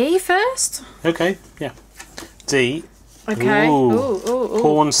D and E first? Okay, yeah. D. Okay. Ooh.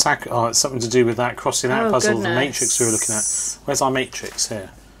 Pawn sack. Oh, it's something to do with that crossing out puzzle, the matrix we were looking at. Where's our matrix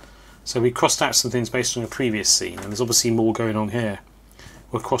here? So we crossed out some things based on a previous scene, and there's obviously more going on here.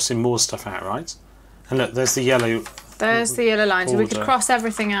 We're crossing more stuff out, right? And look, there's the yellow. There's the yellow line. So we could cross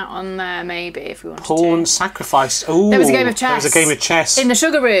everything out on there, maybe, if we wanted to. Pawn sacrificed. Oh, there was a game of chess. There was a game of chess in the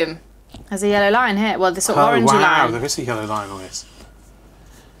sugar room. There's a yellow line here. Well, this sort of orangey line. Wow, there is a yellow line on it.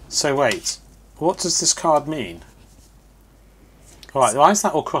 So wait, what does this card mean? All right, why is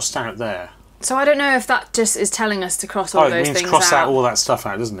that all crossed out there? So I don't know if that just is telling us to cross all those things out. It means cross out all that stuff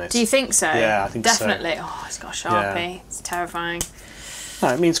out, doesn't it? Do you think so? Yeah, I think definitely. so. Definitely. Oh, it's got a Sharpie. Yeah. It's terrifying. No,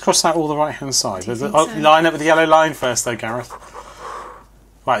 it means cross out all the right-hand side. Line up with the yellow line first, though, Gareth.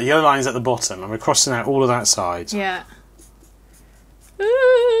 Right, the yellow line's at the bottom, and we're crossing out all of that side. Yeah.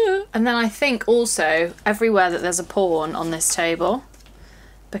 And then I think also everywhere that there's a pawn on this table,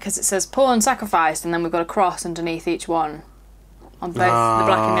 because it says pawn sacrificed, and then we've got a cross underneath each one on both the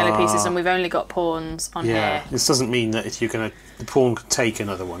black and yellow pieces, and we've only got pawns on here. This doesn't mean that if you're going to, the pawn could take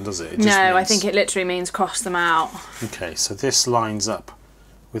another one, does it? No, I think it literally means cross them out. Okay, so this lines up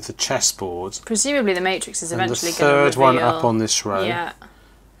with the chessboard. Presumably the matrix is eventually going to reveal. The third one up on this row. Yeah.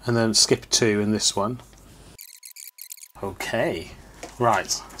 And then skip 2 in this one. Okay.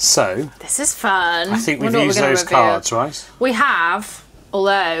 Right, so... This is fun. I think we've used those cards, right? We have,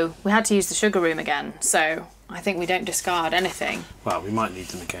 although we had to use the sugar room again, so I think we don't discard anything. Well, we might need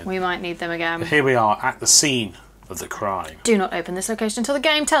them again. We might need them again. But here we are at the scene of the crime. Do not open this location until the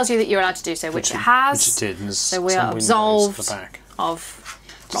game tells you that you're allowed to do so, which it has. Which it did. And so we are absolved of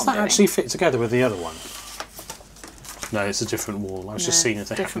Does that actually fit together with the other one? No, it's a different wall. I was just seeing if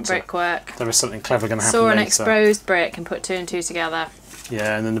they different brickwork. There is something clever going to happen later. Saw an exposed brick and put 2 and 2 together.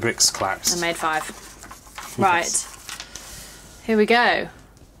 Yeah, and then the bricks collapsed. And made 5. Right. Here we go.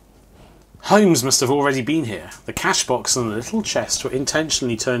 Holmes must have already been here. The cash box and the little chest were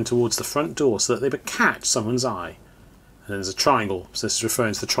intentionally turned towards the front door so that they would catch someone's eye. And there's a triangle. So this is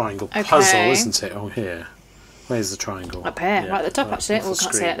referring to the triangle puzzle, isn't it? Oh, here. Where's the triangle? Up here, right at the top, actually. We can't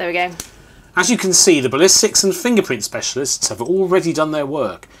see it. There we go. As you can see, the ballistics and fingerprint specialists have already done their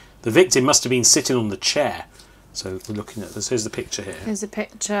work. The victim must have been sitting on the chair. So we're looking at this. Here's the picture here. Here's the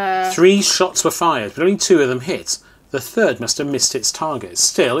picture. 3 shots were fired, but only 2 of them hit. The third must have missed its target.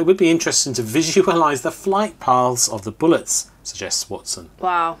 Still, it would be interesting to visualise the flight paths of the bullets, suggests Watson.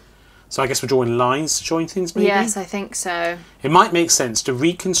 Wow. So I guess we're drawing lines to join things, maybe? Yes, I think so. It might make sense to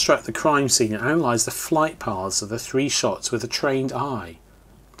reconstruct the crime scene and analyse the flight paths of the 3 shots with a trained eye.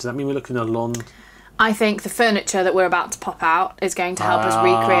 Does that mean we're looking along? I think the furniture that we're about to pop out is going to help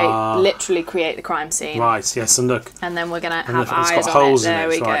us literally create the crime scene. Right, yes, and look. And then we're going to have eyes it's got on holes it.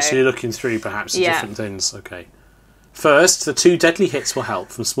 in it, right, so you're looking through perhaps different things. Okay. First, the 2 deadly hits will help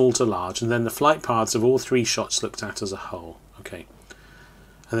from small to large, and then the flight paths of all 3 shots looked at as a whole. Okay.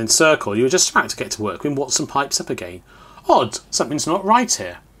 And then circle. You were just about to get to work when Watson pipes up again. Odd, something's not right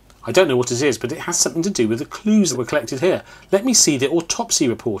here. I don't know what it is, but it has something to do with the clues that were collected here. Let me see the autopsy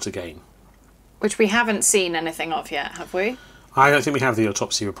report again. Which we haven't seen anything of yet, have we? I don't think we have the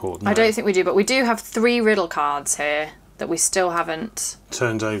autopsy report. No. I don't think we do, but we do have 3 riddle cards here that we still haven't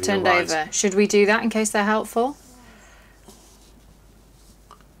turned over. Should we do that in case they're helpful?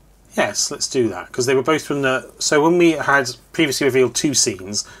 Yes, let's do that, because they were both from the... So when we had previously revealed 2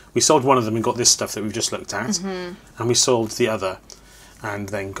 scenes, we solved one of them and got this stuff that we've just looked at, and we solved the other and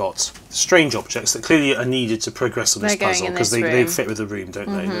then got strange objects that clearly are needed to progress on this puzzle, because they fit with the room, don't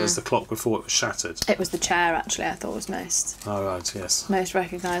they? There's the clock before it was shattered. It was the chair, actually, I thought was most... Oh, right, yes. Most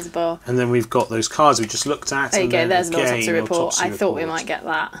recognisable. And then we've got those cards we just looked at. There you go, there's an autopsy report. I thought we might get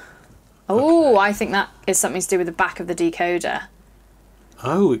that. Oh, I think that is something to do with the back of the decoder.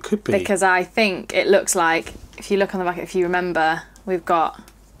 Oh, it could be. Because I think it looks like, if you look on the back, if you remember, we've got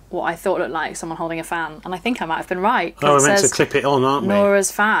what I thought looked like someone holding a fan. And I think I might have been right. Oh, we're meant to clip it on, aren't we?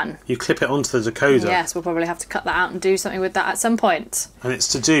 Nora's fan. You clip it onto the decoder. Yes, we'll probably have to cut that out and do something with that at some point. And it's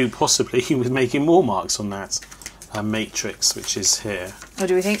to do, possibly, with making more marks on that matrix, which is here. Oh,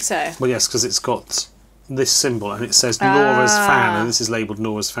 do we think so? Well, yes, because it's got this symbol and it says Nora's fan, and this is labelled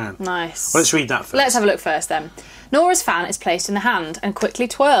Nora's fan. Nice. Well, let's read that first. Let's have a look first then. Nora's fan is placed in the hand and quickly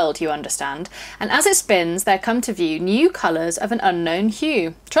twirled, you understand, and as it spins there come to view new colours of an unknown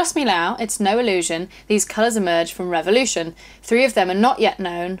hue. Trust me now, it's no illusion, these colours emerge from revolution. 3 of them are not yet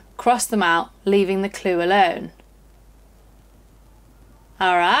known, cross them out, leaving the clue alone.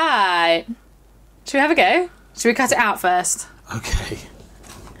 Alright. Should we have a go? Should we cut it out first? Okay.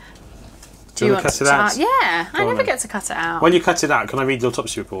 Do you want to cut it out? Yeah, I never get to cut it out. When you cut it out, can I read the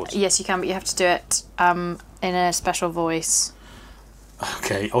autopsy report? Yes, you can, but you have to do it in a special voice.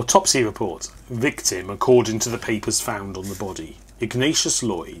 Okay, autopsy report. Victim, according to the papers found on the body. Ignatius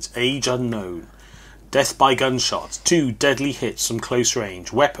Lloyd, age unknown. Death by gunshot, 2 deadly hits from close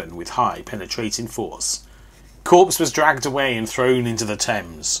range, weapon with high penetrating force. Corpse was dragged away and thrown into the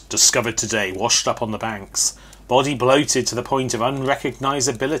Thames. Discovered today, washed up on the banks. Body bloated to the point of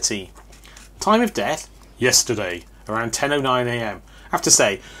unrecognisability. Time of death? Yesterday, around 10:09 AM. I have to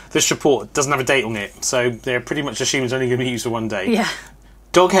say, this report doesn't have a date on it, so they're pretty much assuming it's only going to be used for 1 day. Yeah.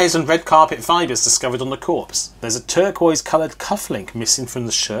 Dog hairs and red carpet fibres discovered on the corpse. There's a turquoise-coloured cufflink missing from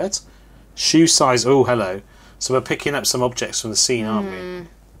the shirt. Shoe size, oh, hello. So we're picking up some objects from the scene, aren't we?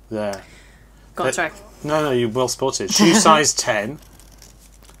 There. Got to. No, you're well spotted. Shoe size 10.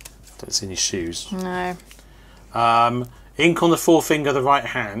 Don't see any shoes. No. Ink on the forefinger of the right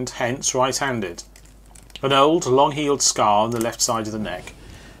hand, hence right-handed. An old, long-heeled scar on the left side of the neck.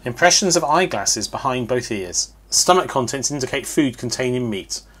 Impressions of eyeglasses behind both ears. Stomach contents indicate food containing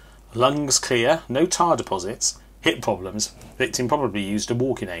meat. Lungs clear, no tar deposits. Hip problems. Victim probably used a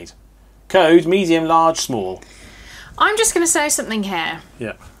walking aid. Code, medium, large, small. I'm just going to say something here.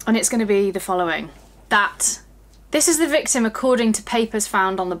 Yeah. And it's going to be the following. That This is the victim according to papers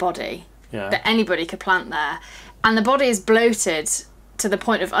found on the body that anybody could plant there. And the body is bloated to the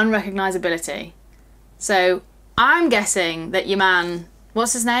point of unrecognisability. So I'm guessing that your man,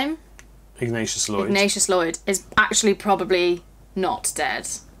 what's his name? Ignatius Lloyd. Ignatius Lloyd is actually probably not dead.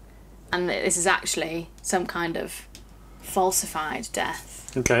 And that this is actually some kind of falsified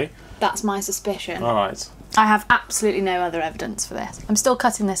death. Okay. That's my suspicion. All right. I have absolutely no other evidence for this. I'm still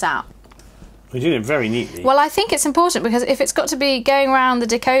cutting this out. You're doing it very neatly. Well, I think it's important because if it's got to be going around the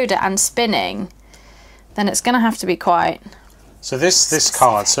decoder and spinning, then it's going to have to be quite... So this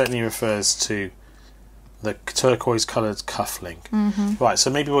card certainly refers to the turquoise-coloured cufflink. Mm-hmm. Right, so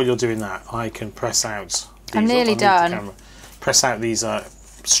maybe while you're doing that, I can press out... I'm nearly done. Press out these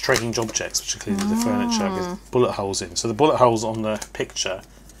strange objects, which are clearly the furniture with bullet holes in. So the bullet holes on the picture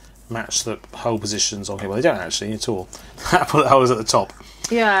match the hole positions on here. Well, they don't actually at all. That bullet hole is at the top.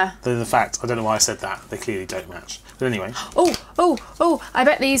 Yeah. Then the fact, I don't know why I said that. They clearly don't match. But anyway. Oh, I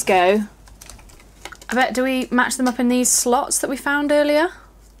bet these go. I bet, do we match them up in these slots that we found earlier?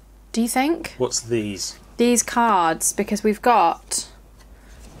 Do you think? What's these? These cards, because we've got...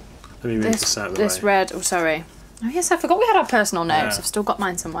 Let me move this out of the way. This red, oh sorry. Oh yes, I forgot we had our personal notes. I've still got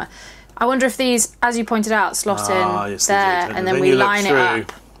mine somewhere. I wonder if these, as you pointed out, slot in yes, there and then we line it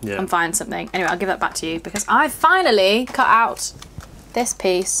up and find something. Anyway, I'll give that back to you because I finally cut out this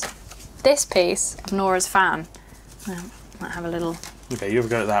piece of Nora's fan. I might have a little... Okay, you have a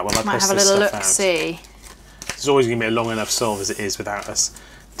go at that while I might press have a this little stuff out. look-see. It's always going to be a long enough solve as it is without us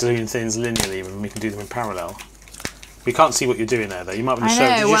doing things linearly when we can do them in parallel. We can't see what you're doing there, though. You might want to show...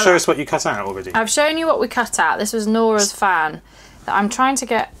 Did you show us what you cut out already? I've shown you what we cut out. This was Nora's fan that I'm trying to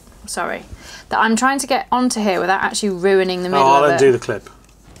get... Sorry. That I'm trying to get onto here without actually ruining the middle of it. I'll undo the clip.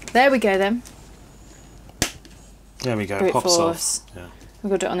 There we go, then. There we go. Brute Pops force. off. Yeah.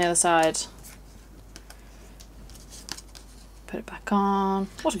 We've got to do it on the other side. Put it back on.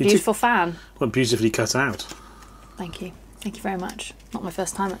 What a beautiful fan. What beautifully cut out. Thank you. Thank you very much. Not my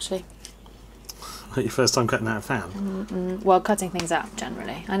first time, actually. Your first time cutting out a fan? Well, cutting things out,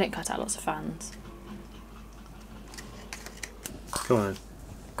 generally. I don't cut out lots of fans. Go on then.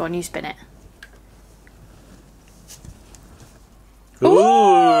 Go on, you spin it.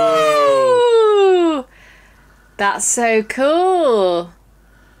 Ooh! That's so cool.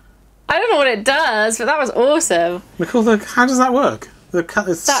 I don't know what it does, but that was awesome. How does that work?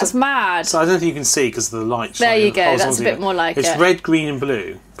 That's mad. So I don't think you can see because of the light. There you go. That's a bit more like it. It's red, green, and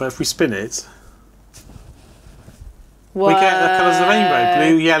blue. But if we spin it, Whoa. we get the colours of the rainbow: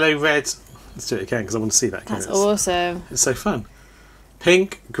 blue, yellow, red. Let's do it again because I want to see that. That's awesome. It's so fun.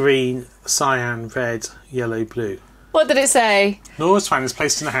 Pink, green, cyan, red, yellow, blue. What did it say? Nora's fan is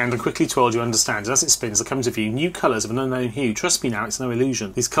placed in the hand and quickly twirled, you understand. As it spins, there comes to view new colours of an unknown hue. Trust me now, it's no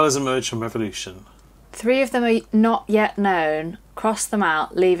illusion. These colours emerge from revolution. 3 of them are not yet known. Cross them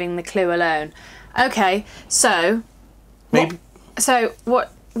out, leaving the clue alone. Okay, so... Maybe...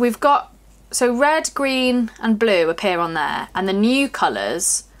 what we've got... So red, green and blue appear on there. And the new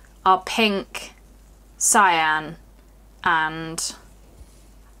colours are pink, cyan and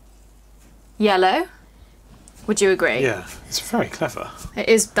yellow. Would you agree? Yeah, it's very clever. It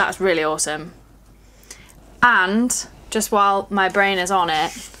is. That's really awesome. And just while my brain is on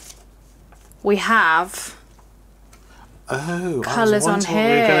it, we have colours on here. What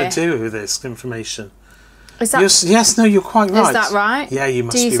we're going to do with this information. Is that? Yes, no, you're quite right. Is that right? Yeah, you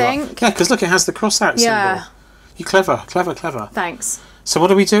must be right. Do you think? Yeah, because look, it has the cross-out symbol. You're clever. Thanks. So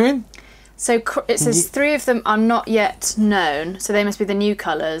what are we doing? So it says 3 of them are not yet known, so they must be the new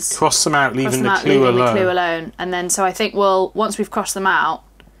colours. Cross them out, leaving the clue alone. And then, so I think once we've crossed them out...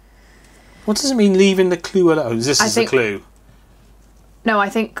 What does it mean, leaving the clue alone? This is the clue. No, I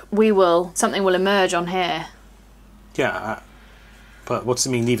think something will emerge on here. Yeah, but what does it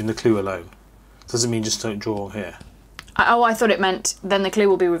mean, leaving the clue alone? Does it mean just don't draw here? I thought it meant then the clue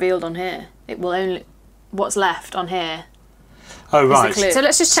will be revealed on here. It will only... What's left on here. Oh, right. So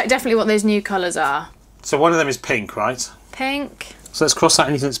let's just check definitely what those new colours are. So one of them is pink, right? Pink. So let's cross out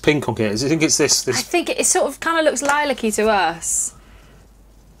anything that's pink on here. Do you think it's this? I think it sort of kind of looks lilac-y to us.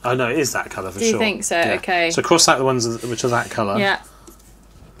 Oh, no, it is that colour for sure. Do you think so? Yeah. Okay. So cross out the ones which are that colour. Yeah.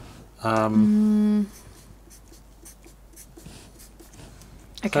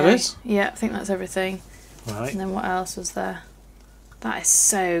 Okay. That is? Yeah, I think that's everything. Right. And then what else was there? That is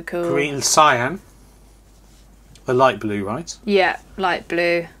so cool. Green, cyan. The light blue, right? Yeah, light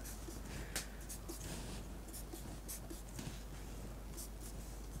blue.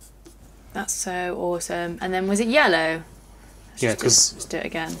 That's so awesome. And then was it yellow? Yeah, because... Let's do it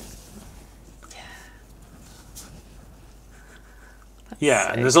again. Yeah. Yeah,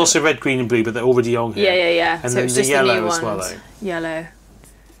 So and there's also red, green and blue, but they're already on here. Yeah. And so then it's the just yellow the new as well, ones. though. Yellow.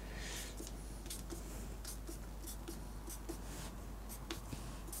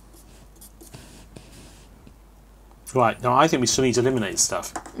 Right, now I think we still need to eliminate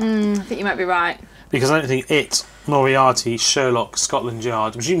stuff. I think you might be right. Because I don't think it, Moriarty, Sherlock, Scotland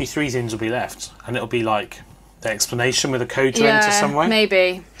Yard, presumably 3 things will be left. And it'll be like the explanation with a code to enter somewhere.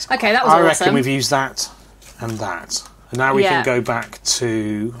 Maybe. Okay, that was awesome. I reckon we've used that and that. And now we can go back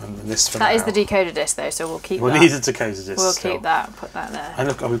to this for That now. is the decoder disc though, so we'll keep that. We'll need a decoder disc. We'll keep that, put that there. And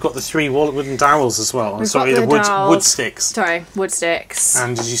look, we've got the 3 wooden dowels as well. We've Sorry, got the wood sticks. Sorry, wood sticks.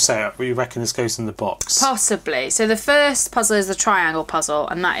 And did you say you reckon this goes in the box? Possibly. So the first puzzle is the triangle puzzle,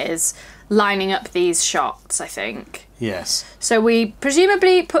 and that is lining up these shots, I think. Yes. So we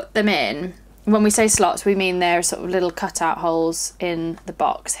presumably put them in. When we say slots, we mean they're sort of little cutout holes in the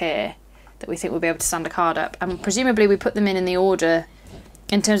box here that we think we'll be able to stand a card up. And presumably we put them in the order,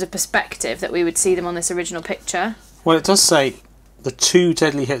 in terms of perspective, that we would see them on this original picture. Well, it does say the 2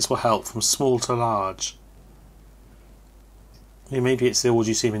 deadly hits will help from small to large. Yeah, maybe it's the order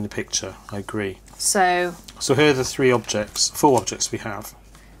you see them in the picture. I agree. So here are the 4 objects we have.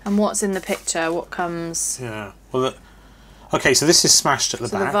 And what's in the picture? What comes? Yeah. Well, okay, so this is smashed at the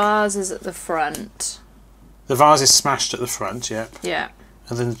back. So the vase is at the front. The vase is smashed at the front, yep. Yeah.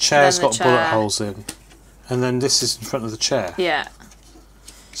 And then the chair's got bullet holes in. And then this is in front of the chair. Yeah.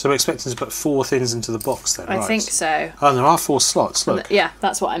 So we're expecting to put 4 things into the box then, right? I think so. Oh, and there are 4 slots, look. Yeah,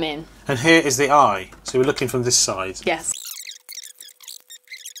 that's what I mean. And here is the eye. So we're looking from this side. Yes.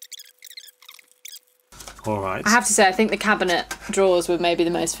 All right. I have to say, I think the cabinet drawers were maybe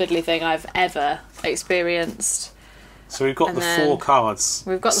the most fiddly thing I've ever experienced. So we've got the 4 cards.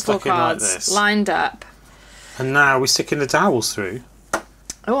 We've got the 4 cards like lined up. And now we're sticking the dowels through.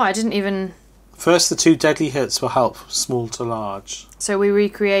 Oh, I didn't even... First, the 2 deadly hits will help small to large. So we're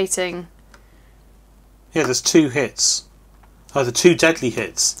recreating... Yeah, there's 2 hits. Oh, the 2 deadly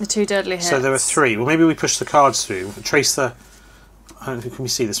hits. The 2 deadly hits. So there are 3. Well, maybe we push the cards through. Trace the... I don't know, can we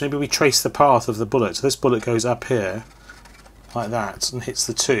see this? Maybe we trace the path of the bullet. So this bullet goes up here, like that, and hits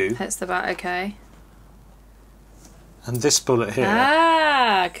the 2. Hits the bat, okay. And this bullet here...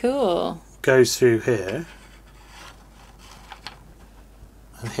 Ah, cool. Goes through here.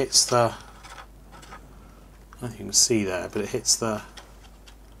 And hits the... I don't think you can see there, but it hits the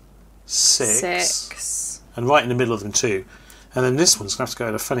 6. And right in the middle of them too. And then this one's going to have to go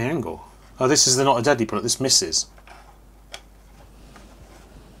at a funny angle. Oh, this is not a deadly bullet, this misses.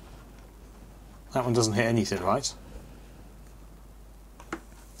 That one doesn't hit anything, right?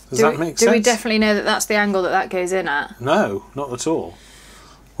 Does that make sense? Do we definitely know that that's the angle that goes in at? No, not at all.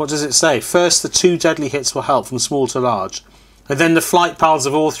 What does it say? First, the 2 deadly hits will help from small to large. And then the flight paths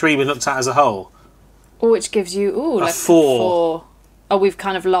of all 3 we looked at as a whole. Which gives you, like 4. Oh, we've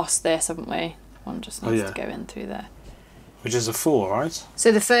kind of lost this, haven't we? One just needs to go in through there. Which is a 4, right?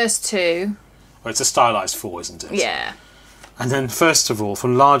 So the first 2... Well, it's a stylised 4, isn't it? Yeah. And then, first of all,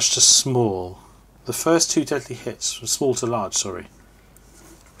 from large to small. The first 2 deadly hits, from small to large, sorry.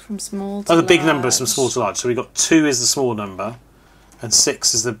 From small to large. Oh, the big numbers from small to large. So we've got 2 is the small number, and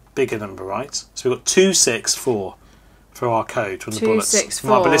 6 is the bigger number, right? So we've got 2, 6, 4 for our code from the bullets. 6, 4.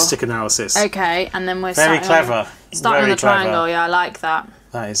 From our ballistic analysis. Okay, and then we're very clever. Starting on the triangle, yeah, I like that.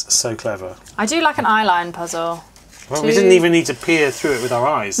 That is so clever. I do like an eyeline puzzle. Well, we didn't even need to peer through it with our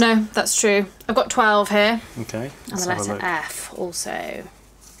eyes. No, that's true. I've got 12 here. Okay. And the letter F also.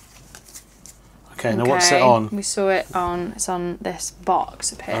 Okay, now what's it on? We saw it on, it's on this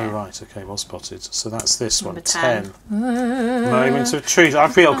box up here. Oh, right, okay, well spotted. So that's this Number one, 10. Moments of truth. I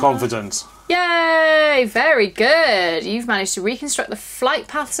feel confident. Yay! Very good. You've managed to reconstruct the flight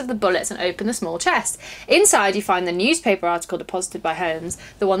paths of the bullets and open the small chest. Inside you find the newspaper article deposited by Holmes,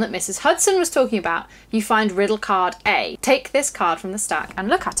 the one that Mrs. Hudson was talking about. You find riddle card A. Take this card from the stack and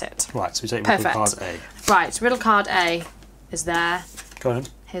look at it. Right, so we take riddle card A. Right, riddle card A is there. Go on.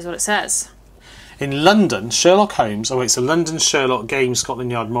 Here's what it says. In London, Sherlock Holmes... Oh, wait, so London, Sherlock, Game, Scotland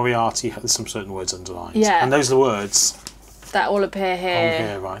Yard, Moriarty... There's some certain words underlined. Yeah. And those are the words... That all appear here. On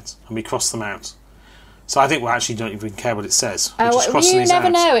here, right. And we cross them out. So I think we actually don't even care what it says. We're just well, you never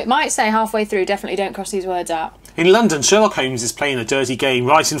out. know. It might say halfway through, definitely don't cross these words out. In London, Sherlock Holmes is playing a dirty game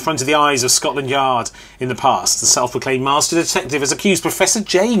right in front of the eyes of Scotland Yard. In the past, the self-proclaimed master detective has accused Professor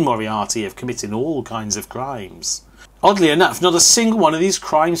Jane Moriarty of committing all kinds of crimes. Oddly enough, not a single one of these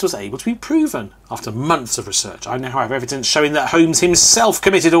crimes was able to be proven. After months of research, I now have evidence showing that Holmes himself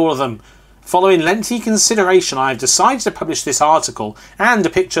committed all of them. Following lengthy consideration, I have decided to publish this article and a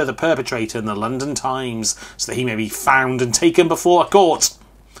picture of the perpetrator in the London Times so that he may be found and taken before a court.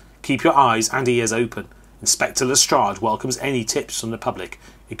 Keep your eyes and ears open. Inspector Lestrade welcomes any tips from the public.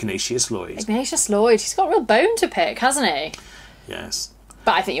 Ignatius Lloyd. Ignatius Lloyd. He's got a real bone to pick, hasn't he? Yes.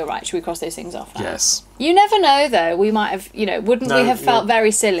 But I think you're right. Should we cross those things off now? Yes. You never know, though. We might have, wouldn't we have felt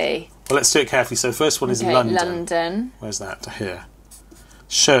very silly? Well, let's do it carefully. So the first one is London. London. Where's that? Here.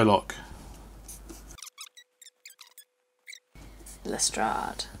 Sherlock.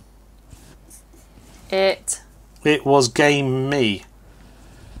 Lestrade. It was Game Me.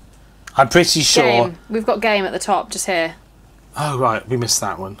 I'm pretty sure. Game. We've got game at the top, just here. Oh, right. We missed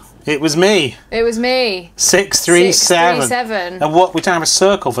that one. It was me. It was me. 637. 637. And what? We don't have a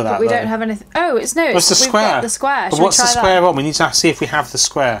circle for that, but we don't have anything. Oh, it's no. What's the square? We've got the square. But what's the square on? We need to see if we have the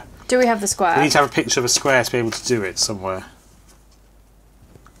square. Do we have the square? We need to have a picture of a square to be able to do it somewhere.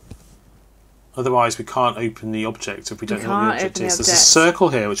 Otherwise, we can't open the object if we don't know what the object is. There's a circle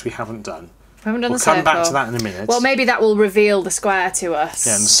here, which we haven't done. We haven't done the circle. We'll come back to that in a minute. Well, maybe that will reveal the square to us.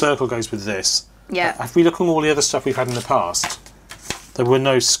 Yeah, and the circle goes with this. Yeah. If we look on all the other stuff we've had in the past, there were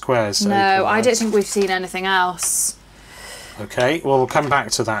no squares. No, I don't think we've seen anything else. Okay, well, we'll come back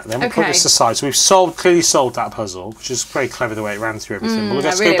to that then. We'll put this aside. So we've clearly solved that puzzle, which is very clever the way it ran through everything. But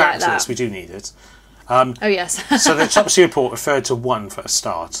let's go back to this. We do need it. Oh, yes. So the Topsy report referred to 1 for a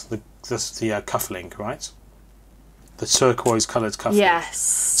start, the cufflink, right? The turquoise coloured cufflink. Yes.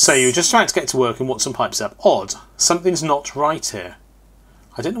 So you're just trying to get to work and Watson pipes up. Odd. Something's not right here.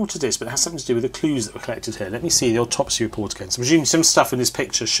 I don't know what it is, but it has something to do with the clues that were collected here. Let me see the autopsy report again. So I'm presuming some stuff in this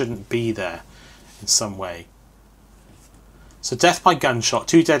picture shouldn't be there in some way. So death by gunshot,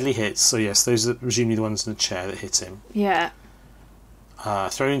 2 deadly hits. So yes, those are presumably the ones in the chair that hit him. Yeah.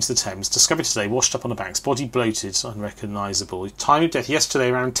 Thrown into the Thames. Discovered today, washed up on the banks. Body bloated, unrecognisable. Time of death yesterday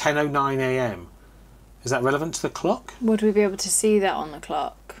around 10:09 a.m. Is that relevant to the clock? Would we be able to see that on the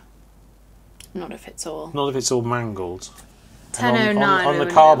clock? Not if it's all. Not if it's all mangled. 10:09 on the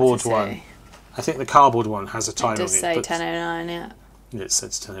cardboard one. I think the cardboard one has a time on it. It does say 10:09, yeah. Yeah, it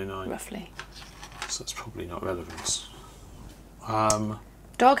says 10:09. Roughly. So that's probably not relevant.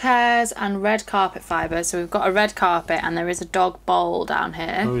 Dog hairs and red carpet fibre. So we've got a red carpet and there is a dog bowl down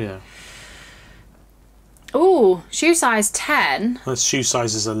here. Oh, yeah. Ooh, shoe size 10. Well, shoe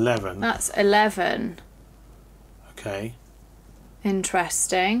size is 11. That's 11. Okay.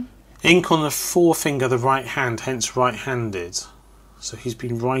 Interesting. Ink on the forefinger, the right hand, hence right-handed. So he's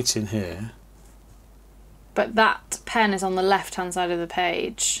been writing here. But that pen is on the left-hand side of the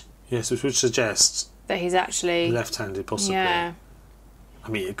page. Yes, which suggests that he's actually left-handed, possibly. Yeah. I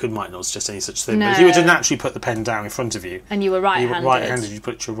mean, it might not suggest any such thing. No. But if you were to naturally put the pen down in front of you, and you were right-handed, you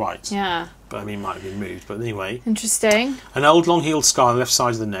put it to your right. Yeah. But I mean, it might have been moved. But anyway. Interesting. An old long-heeled scar on the left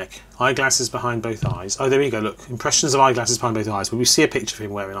side of the neck. Eyeglasses behind both eyes. Oh, there we go. Look, impressions of eyeglasses behind both eyes. But we see a picture of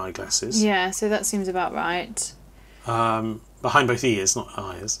him wearing eyeglasses. Yeah, so that seems about right. Behind both ears, not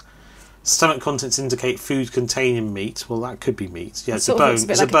eyes. Stomach contents indicate food containing meat. Well, that could be meat. Yeah, it's a bone. Looks a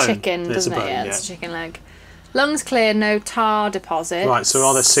bit like a chicken, doesn't it? Yeah, it's a chicken leg. Lungs clear, no tar deposits. Right, so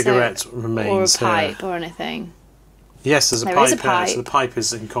are there cigarette remains or a pipe or anything? Yes, there's a pipe there, so the pipe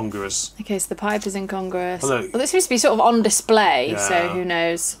is incongruous. Okay, so the pipe is incongruous. Well, this seems to be sort of on display, so who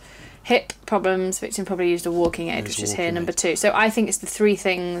knows. Hip problems, victim probably used a walking aid, which is here, number 2. So I think it's the 3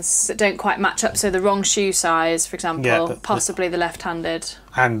 things that don't quite match up. So the wrong shoe size, for example, possibly the left-handed.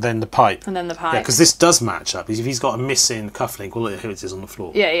 And then the pipe. And then the pipe. Yeah, because this does match up. If he's got a missing cufflink, well, here it is on the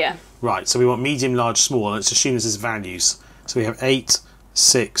floor. Yeah, yeah. Right, so we want medium, large, small, and let's assume this is values. So we have 8,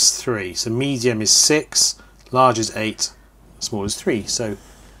 6, 3. So medium is 6, large is 8, small is 3. So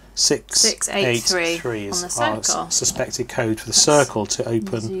 6, 8, 3 is our suspected code for the circle to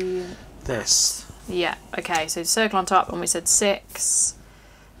open this. Yeah, okay, so circle on top, and we said 6,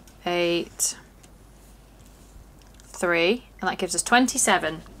 8, 3, and that gives us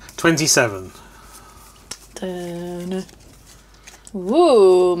 27. 27.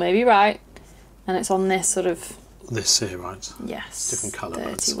 Ooh, maybe right. And it's on this sort of... This here, right? Yes. Different colour,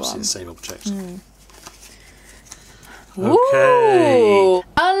 but it's obviously the same object. Okay. Ooh,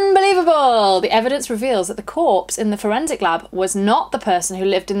 unbelievable! The evidence reveals that the corpse in the forensic lab was not the person who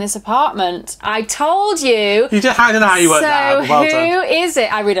lived in this apartment. I told you! I don't know how you worked that out. Well done. Who is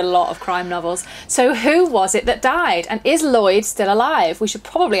it? I read a lot of crime novels. So who was it that died? And is Lloyd still alive? We should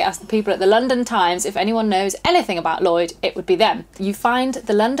probably ask the people at the London Times if anyone knows anything about Lloyd. It would be them. You find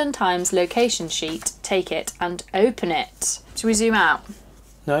the London Times location sheet, take it and open it. Should we zoom out?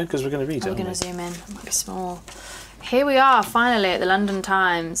 No, because we're going to read it. We're going to zoom in. It might be small. Here we are, finally, at the London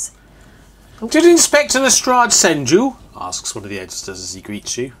Times. Ooh. Did Inspector Lestrade send you? Asks one of the editors as he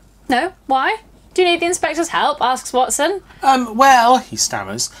greets you. No, why? Do you need the inspector's help? Asks Watson. Well, he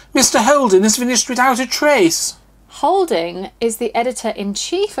stammers, Mr. Holden has vanished without a trace. Holding is the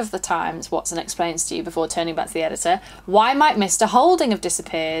editor-in-chief of the Times, Watson explains to you before turning back to the editor. Why might Mr. Holding have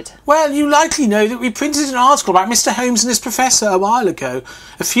disappeared? Well, you likely know that we printed an article about Mr. Holmes and his professor a while ago.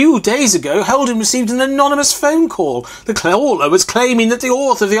 A few days ago, Holding received an anonymous phone call. The caller was claiming that the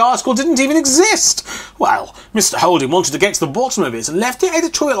author of the article didn't even exist. Well, Mr. Holding wanted to get to the bottom of it and left the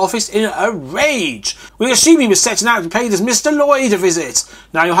editorial office in a rage. We assume he was setting out to pay this Mr. Lloyd a visit.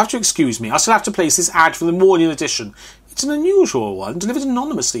 Now, you'll have to excuse me. I still have to place this ad for the morning edition. It's an unusual one, delivered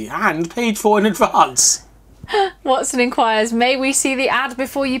anonymously and paid for in advance. Watson inquires, may we see the ad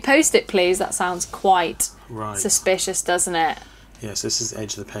before you post it, please? That sounds quite suspicious, doesn't it? Yes, this is the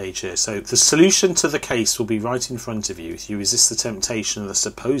edge of the page here. So the solution to the case will be right in front of you. If you resist the temptation of the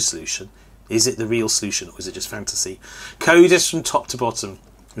supposed solution, is it the real solution or is it just fantasy? Code is from top to bottom.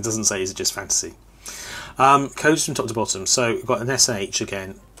 It doesn't say is it just fantasy. Code is from top to bottom. So we've got an SH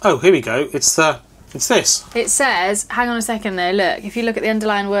again. Oh, here we go. It's this. It says, hang on a second though, look, if you look at the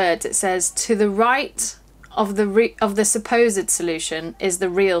underlined words, it says, to the right of the supposed solution is the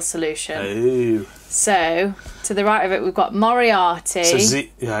real solution. Oh. So, to the right of it, we've got Moriarty. So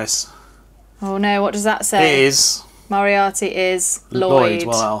yes. Oh no, what does that say? Is. Moriarty is Lloyd.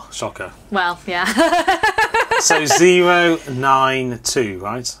 Well, shocker. Well, yeah. So 092,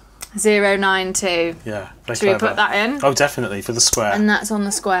 right? 092. Yeah. Should we put that in? Oh, definitely, for the square. And that's on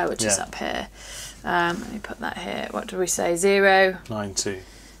the square, which is up here. Let me put that here. What did we say? 092.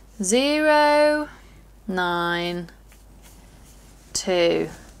 092.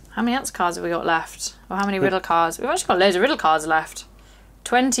 How many answer cards have we got left? Or how many riddle cards? We've actually got loads of riddle cards left.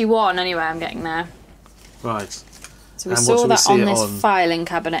 21 anyway, I'm getting there. Right. So we saw that on this filing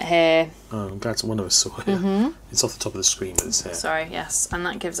cabinet here. Oh, I'm glad one of us saw it. Mm-hmm. It's off the top of the screen, but it's here. Sorry, yes. And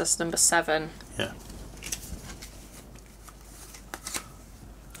that gives us number 7. Yeah.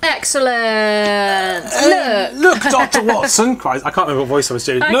 Excellent! Look, Dr. Watson, cries. I can't remember what voice I was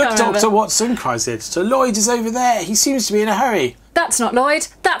doing. Look, Dr. Watson, cries it. So Lloyd is over there. He seems to be in a hurry. That's not Lloyd.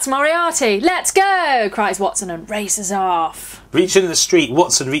 That's Moriarty. Let's go, cries Watson and races off. Reaching the street,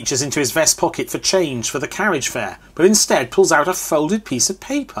 Watson reaches into his vest pocket for change for the carriage fare, but instead pulls out a folded piece of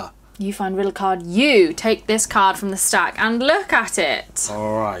paper. You find riddle card U. Take this card from the stack and look at it.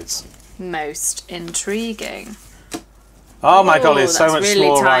 All right. Most intriguing. Oh my God, it's so much really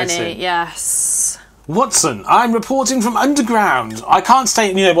small tiny. writing. Yes. Watson, I'm reporting from underground. I can't stay.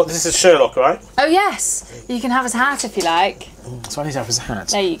 You know what? This is Sherlock, right? Oh yes. You can have his hat if you like. So I need to have his hat.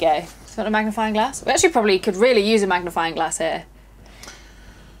 There you go. It's got a magnifying glass. We actually probably could really use a magnifying glass here.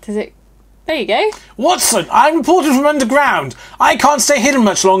 Does it? There you go. Watson, I'm reporting from underground. I can't stay hidden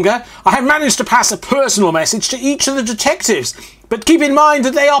much longer. I have managed to pass a personal message to each of the detectives. But keep in mind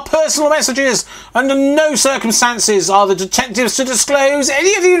that they are personal messages. Under no circumstances are the detectives to disclose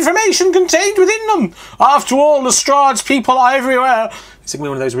any of the information contained within them. After all, Lestrade's people are everywhere. It's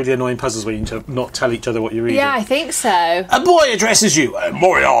one of those really annoying puzzles where you need to not tell each other what you're reading. Yeah, I think so. A boy addresses you.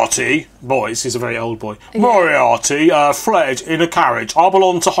 Moriarty. Boys, he's a very old boy. Yeah. Moriarty fled in a carriage. I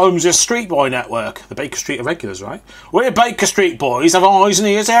belong to Holmes' Street Boy network. The Baker Street Irregulars, right? We Baker Street boys have eyes and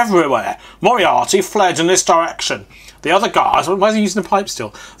ears everywhere. Moriarty fled in this direction. The other guys, why is he using the pipe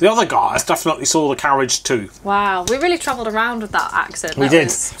still? The other guys definitely saw the carriage too. Wow, we really travelled around with that accent. We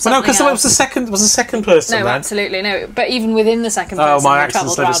did. Well, no, because it was the second person. No, then. Absolutely no. But even within the second person, my we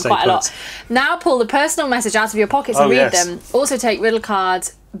travelled around quite a lot. Now pull the personal message out of your pockets and read them. Also take riddle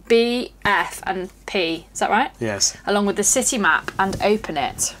cards B, F, and P. Is that right? Yes. Along with the city map and open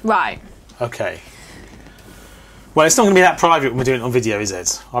it. Right. Okay. Well, it's not going to be that private when we're doing it on video, is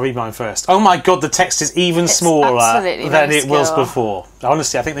it? I'll read mine first. Oh my God, the text is even smaller than it was before.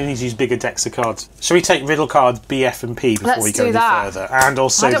 Honestly, I think they need to use bigger decks of cards. Shall we take riddle cards B, F and P before we go any further? And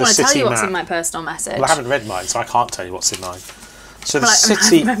also the city map. I don't want to tell you what's in my personal message. Well, I haven't read mine, so I can't tell you what's in mine. So the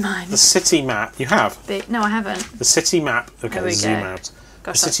city map, you have? No, I haven't. The city map, okay, let's zoom out.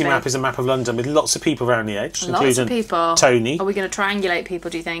 Gosh, the city map is a map of London with lots of people around the edge, including Tony. Are we going to triangulate people,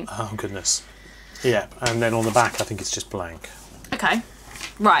 do you think? Oh, goodness. Yeah, and then on the back, I think it's just blank. Okay.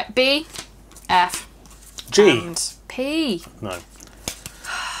 Right, B, F, G. And P. No.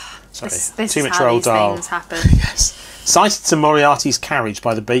 Sorry. This Too is much how Roald these Dahl. things happen. Yes. Cited to Moriarty's carriage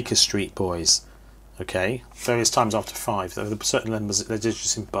by the Baker Street boys. Okay. Various times after 5. There are certain numbers, they're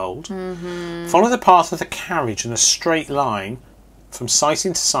just in bold. Mm-hmm. Follow the path of the carriage in a straight line from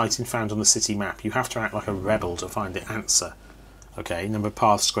sighting to sighting found on the city map. You have to act like a rebel to find the answer. Okay, number of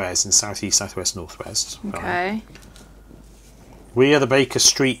path squares in southeast, southwest, northwest. Okay. Right. We are the Baker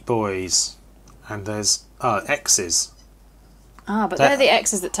Street boys. And there's X's. Ah, but they're the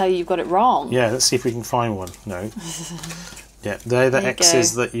X's that tell you you've got it wrong. Yeah, let's see if we can find one. No. Yeah, they're the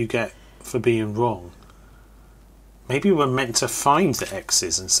X's that you get for being wrong. Maybe we're meant to find the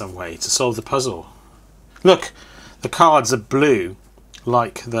X's in some way to solve the puzzle. Look, the cards are blue,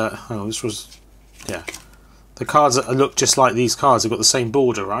 like the... Oh, this was... Yeah. The cards look just like these cards. They've got the same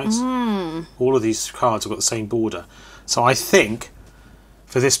border, right? Mm. All of these cards have got the same border. So I think,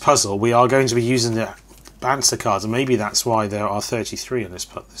 for this puzzle, we are going to be using the answer cards, and maybe that's why there are 33 on this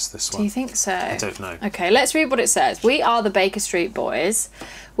one. Do you think so? I don't know. Okay, let's read what it says. We are the Baker Street Boys.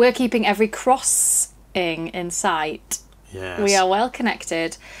 We're keeping every crossing in sight. Yes. We are well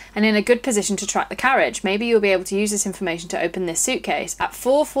connected and in a good position to track the carriage. Maybe you'll be able to use this information to open this suitcase. At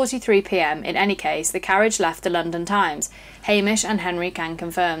 4:43 p.m, in any case, the carriage left the London Times. Hamish and Henry can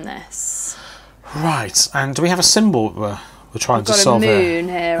confirm this. Right, and do we have a symbol we're trying to solve here? We've got a moon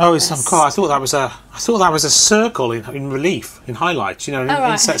here. Oh, it's God, I thought that was a circle in relief, in highlights, you know,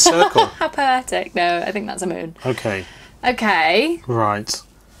 an inset circle. How poetic. No, I think that's a moon. Okay. Okay. Right.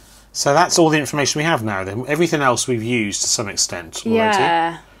 So that's all the information we have now then. Everything else we've used to some extent already.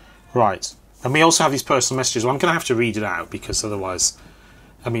 Yeah. Right. And we also have these personal messages. Well, I'm going to have to read it out because otherwise,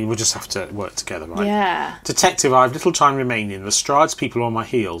 I mean, we'll just have to work together, right? Yeah. Detective, I have little time remaining. Lestrade's people are on my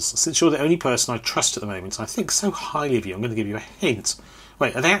heels. Since you're the only person I trust at the moment, I think so highly of you, I'm going to give you a hint.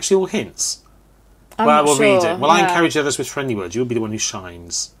 Wait, are they actually all hints? We'll read it. Well, I encourage others with friendly words. You'll be the one who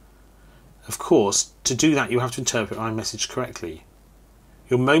shines. Of course, to do that, you have to interpret my message correctly.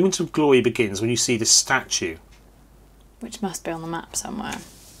 Your moment of glory begins when you see this statue. Which must be on the map somewhere.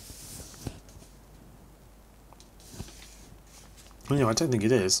 Well, no, I don't think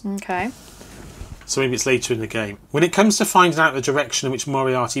it is. Okay. So maybe it's later in the game. When it comes to finding out the direction in which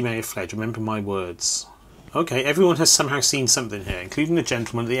Moriarty may have fled, remember my words. Okay, everyone has somehow seen something here, including the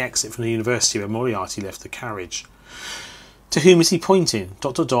gentleman at the exit from the university where Moriarty left the carriage. To whom is he pointing? ...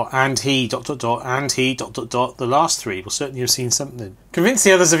 and he ... and he ... The last three will certainly have seen something. Convince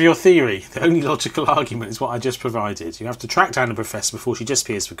the others of your theory. The only logical argument is what I just provided. You have to track down the professor before she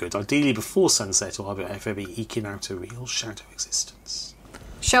disappears for good, ideally before sunset, or I'll ever be eking out a real shadow existence.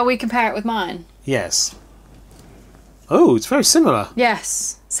 Shall we compare it with mine? Yes. Oh, it's very similar.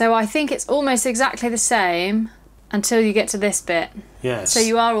 Yes. So I think it's almost exactly the same until you get to this bit. Yes. So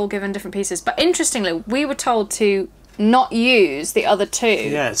you are all given different pieces. But interestingly, we were told to not use the other two.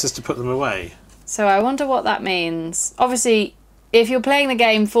 Yeah, it's just to put them away. So I wonder what that means. Obviously, if you're playing the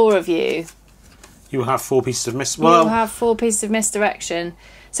game, 4 of you, you will have 4 pieces of you'll have 4 pieces of misdirection.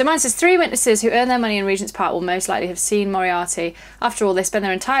 So mine says 3 witnesses who earn their money in Regent's Park will most likely have seen Moriarty. After all, they spend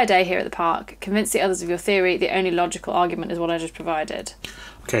their entire day here at the park. Convince the others of your theory. The only logical argument is what I just provided.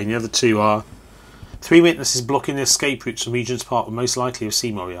 Okay, and the other 2 are 3 witnesses blocking the escape routes from Regent's Park will most likely have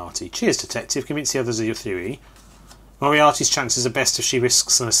seen Moriarty. Cheers, detective. Convince the others of your theory. Moriarty's chances are best if she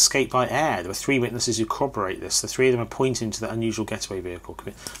risks an escape by air. There are 3 witnesses who corroborate this. The 3 of them are pointing to the unusual getaway vehicle.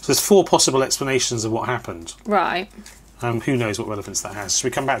 So there's 4 possible explanations of what happened. Right. Who knows what relevance that has. Should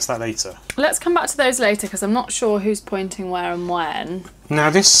we come back to that later? Let's come back to those later because I'm not sure who's pointing where and when.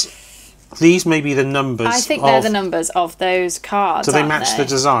 Now these may be the numbers. I think they're the numbers of those cards. Do they match the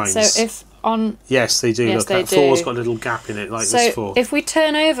designs? So if on... Yes, they do. Yes, look, they that do. 4's got a little gap in it, like this 4. So if we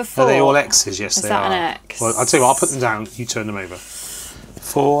turn over 4... Are they all X's? Yes, they are. Is that an X? Well, I'll tell you what, I'll put them down. You turn them over.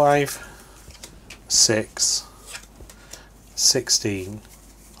 5, 6, 16.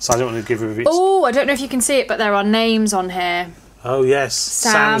 So I don't want to give a... Oh, I don't know if you can see it, but there are names on here. Oh, yes.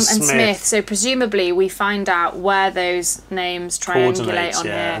 Sam and Smith. So presumably we find out where those names triangulate on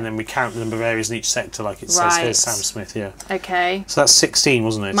here. And then we count the number of areas in each sector, like it says here, Sam Smith, yeah. Okay. So that's 16,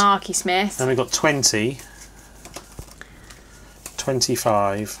 wasn't it? Marky Smith. Then we've got 20,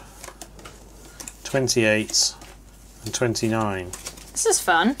 25, 28, and 29. This is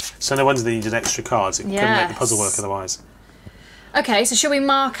fun. So no wonder they needed extra cards. It couldn't make the puzzle work otherwise. Okay, so shall we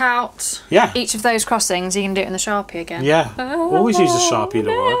mark out each of those crossings? You can do it in the Sharpie again. Yeah. Always use a Sharpie,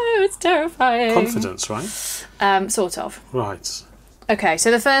 Laura. No, it's terrifying. Confidence, right? Sort of. Right. Okay,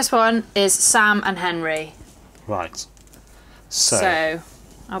 so the first one is Sam and Henry. Right. So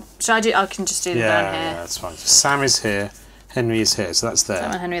shall I do... I can just do them down here. Yeah, that's fine. Sam is here, Henry is here, so that's there.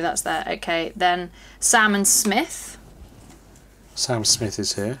 Sam and Henry, that's there. Okay, then Sam and Smith. Sam Smith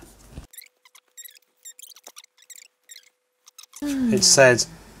is here. It said,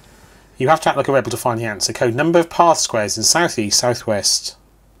 you have to act like a rebel to find the answer. Code number of path squares in southeast, southwest,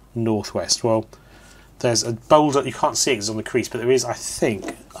 northwest. Well, there's a boulder, you can't see it because it's on the crease, but there is, I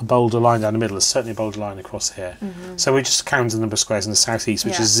think, a boulder line down the middle. There's certainly a boulder line across here. So we just count the number of squares in the southeast,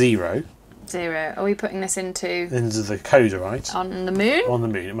 which is 0. 0. Are we putting this into the coda, right? On the moon? On the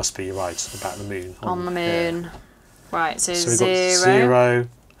moon. It must be, you're right, about the moon. On the moon. Yeah. Right, so we've 0. got 0,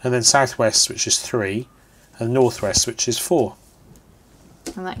 and then southwest, which is 3, and northwest, which is 4.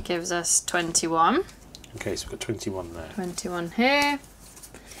 And that gives us 21. Okay, so we've got 21 there. 21 here.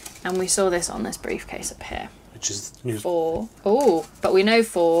 And we saw this on this briefcase up here. Which is 4. Oh, but we know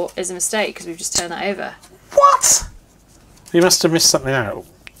 4 is a mistake because we've just turned that over. What? You must have missed something out.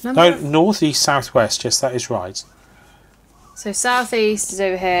 No, north, east, southwest. Yes, that is right. So southeast is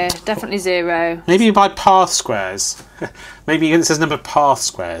over here. Definitely 0. Maybe by path squares. Maybe it says number of path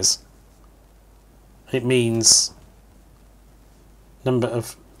squares. It means number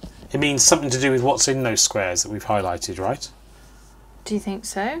of. It means something to do with what's in those squares that we've highlighted, right? Do you think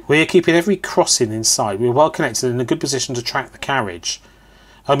so? We are keeping every crossing inside. We're well connected and in a good position to track the carriage.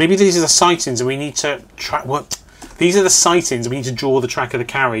 Maybe these are the sightings and we need to track what. These are the sightings and we need to draw the track of the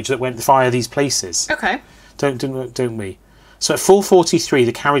carriage that went via these places. Okay. Don't we? So at 4:43,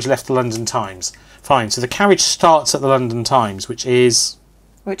 the carriage left the London Times. Fine. So the carriage starts at the London Times, which is.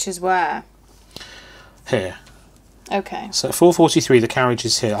 Which is where? Here. Okay. So at 4:43, the carriage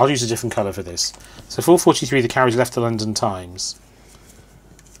is here. I'll use a different colour for this. So 4:43, the carriage left the London Times.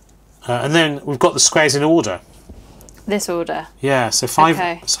 And then we've got the squares in order. This order? Yeah, so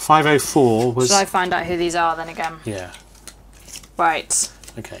 5:04 was... Should I find out who these are then again? Yeah. Right.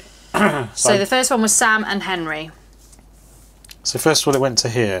 Okay. So the first one was Sam and Henry. So first of all it went to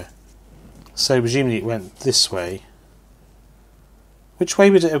here. So presumably it went this way. Which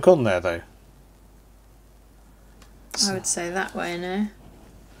way would it have gone there though? I would say that way, no?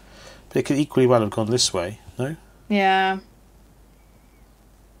 But it could equally well have gone this way, no? Yeah.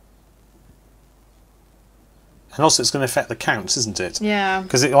 And also it's going to affect the counts, isn't it? Yeah.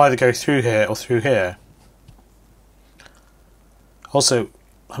 Because it'll either go through here or through here. Also,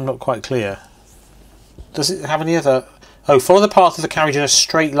 I'm not quite clear. Does it have any other... Oh, follow the path of the carriage in a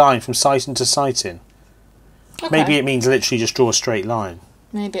straight line from sighting to sighting. Okay. Maybe it means literally just draw a straight line.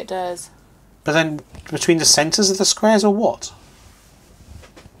 Maybe it does. But then, between the centres of the squares or what?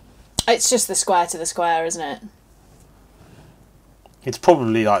 It's just the square to the square, isn't it? It's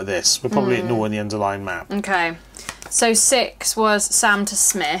probably like this. We're probably ignoring the underlying map. Okay. So 6 was Sam to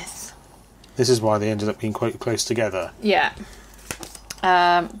Smith. This is why they ended up being quite close together. Yeah.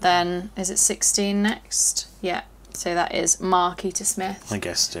 Then, is it 16 next? Yeah. So that is Marky to Smith. I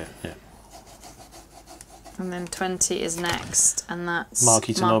guessed it, yeah. And then 20 is next, and that's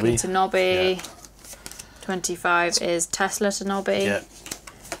Marky to Nobby. to Nobby. Yeah. 25 is Tesla to Nobby. Yeah.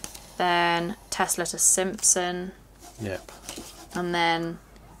 Then Tesla to Simpson. Yep. And then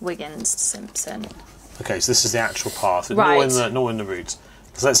Wiggins to Simpson. Okay, so this is the actual path. Right. Nor in the route.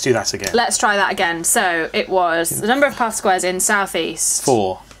 So let's do that again. Let's try that again. So it was the number of path squares in southeast.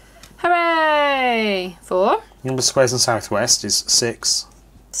 4. Hooray! 4. Number of squares in southwest is 6.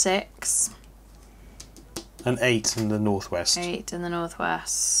 6. And 8 in the northwest. 8 in the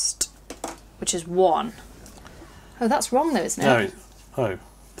northwest. Which is 1. Oh, that's wrong though, isn't it? No. Oh.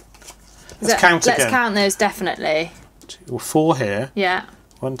 Let's count again. Let's count those definitely. 4 here. Yeah.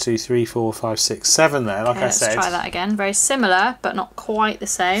 1, 2, 3, 4, 5, 6, 7 there, like I said. Let's try that again. Very similar, but not quite the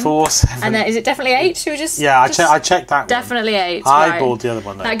same. 4, 7. And then, is it definitely 8? Should we just... Yeah, I checked that definitely one. 8. I right. bought the other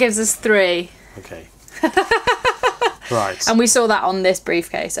one though. That gives us 3. Okay. Right. And we saw that on this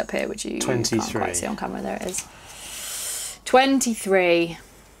briefcase up here, which you 23. can't quite see on camera. There it is. 23.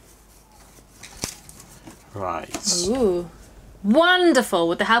 Right. Ooh. Wonderful.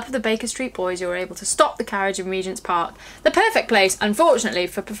 With the help of the Baker Street boys, you were able to stop the carriage in Regent's Park. The perfect place, unfortunately,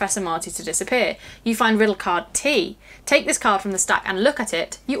 for Professor Marty to disappear. You find riddle card T. Take this card from the stack and look at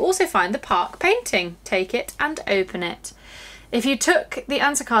it. You also find the park painting. Take it and open it. If you took the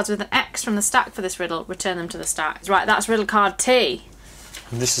answer cards with an X from the stack for this riddle, return them to the stack. Right, that's riddle card T.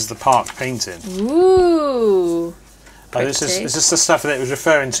 And this is the park painting. Ooh. This is the stuff that it was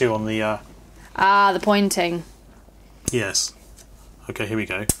referring to on the... Ah, the pointing. Yes. Okay, here we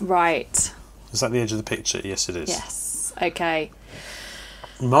go. Right. Is that the edge of the picture? Yes, it is. Yes. Okay.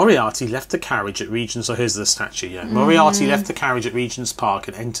 Moriarty left the carriage at Regent's... Oh, here's the statue, yeah. Moriarty left the carriage at Regent's Park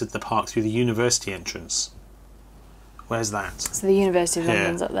and entered the park through the university entrance. Where's that? So the University of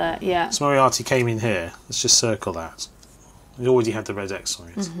London's up there, yeah. So Moriarty came in here. Let's just circle that. It already had the red X on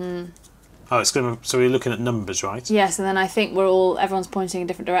it. Mm-hmm. Oh, it's going to... So we're looking at numbers, right? Yes, and then I think everyone's pointing in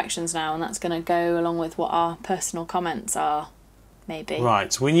different directions now, and that's going to go along with what our personal comments are, maybe.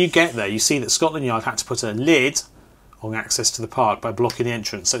 Right. When you get there, you see that Scotland Yard had to put a lid on access to the park by blocking the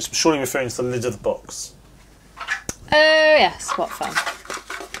entrance. So it's surely referring to the lid of the box. Oh, yes. What fun.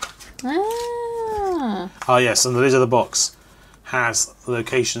 Ah, yes, and the lid of the box has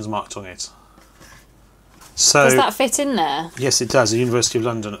locations marked on it. So, does that fit in there? Yes, it does. The University of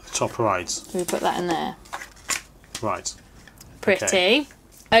London at the top right. Can we put that in there? Right. Pretty.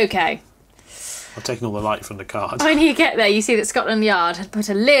 Okay. I've taken all the light from the card. When you get there, you see that Scotland Yard had put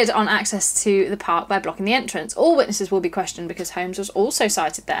a lid on access to the park by blocking the entrance. All witnesses will be questioned because Holmes was also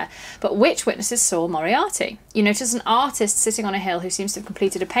sighted there. But which witnesses saw Moriarty? You notice an artist sitting on a hill who seems to have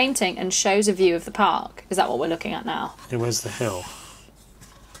completed a painting and shows a view of the park. Is that what we're looking at now? Yeah, where's the hill?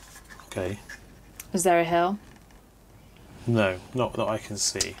 Okay. Is there a hill? No, not that I can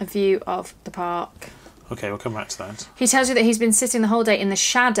see. A view of the park. Okay, we'll come back to that. He tells you that he's been sitting the whole day in the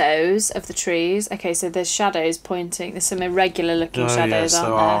shadows of the trees. Okay, so there's shadows pointing. There's some irregular looking shadows,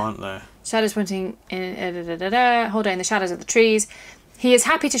 aren't there? Shadows pointing in, whole day in the shadows of the trees. He is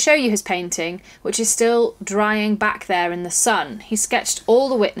happy to show you his painting, which is still drying back there in the sun. He sketched all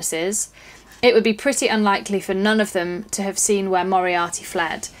the witnesses. It would be pretty unlikely for none of them to have seen where Moriarty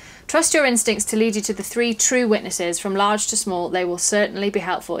fled. Trust your instincts to lead you to the 3 true witnesses. From large to small, they will certainly be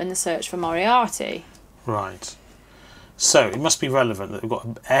helpful in the search for Moriarty. Right. So, it must be relevant that we've got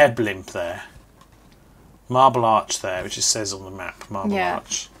an air blimp there. Marble Arch there, which it says on the map. Marble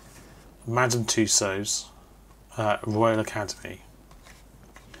Arch. Madame Tussauds. Royal Academy.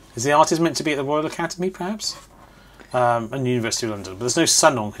 Is the artist meant to be at the Royal Academy, perhaps? And University of London. But there's no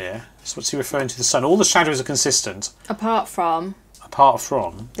sun on here. So what's he referring to the sun? All the shadows are consistent. Apart from...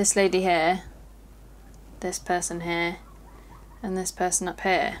 this lady here, this person here, and this person up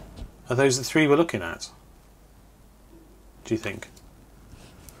here. Are those the 3 we're looking at? Do you think?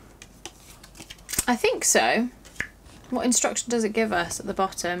 I think so. What instruction does it give us at the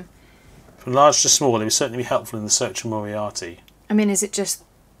bottom? From large to small, it would certainly be helpful in the search of Moriarty. I mean, is it just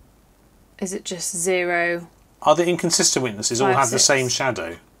 0? Are the inconsistent witnesses 5, all have 6. the same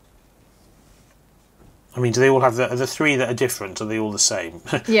shadow? I mean, do they all have the 3 that are different? Are they all the same?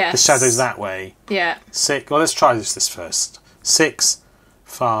 Yes. The shadow's that way. Yeah. 6. Well, let's try this first. 6,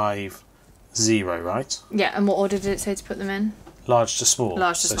 5, 0. Right? Yeah. And what order did it say to put them in? Large to small.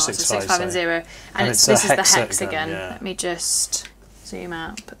 Large to small. So 6, 5, and 0. And this is the hex hexagon, again. Yeah. Let me just zoom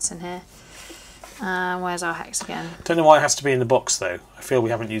out. Put this in here. Where's our hex again? Don't know why it has to be in the box though. I feel we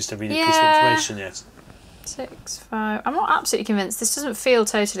haven't used every piece of information yet. 6, 5. I'm not absolutely convinced. This doesn't feel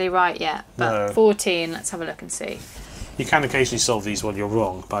totally right yet. But no. 14. Let's have a look and see. You can occasionally solve these when you're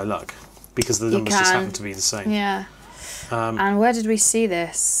wrong by luck, because the numbers just happen to be the same. Yeah. And where did we see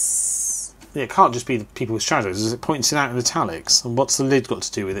this? Yeah, it can't just be the people with shadows. It points it out in italics. And what's the lid got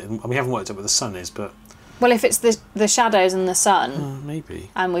to do with it? And we haven't worked out where the sun is, but. Well, if it's the shadows and the sun,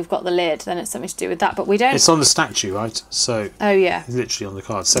 maybe, and we've got the lid, then it's something to do with that. But we don't. It's on the statue, right? So. Oh yeah. Literally on the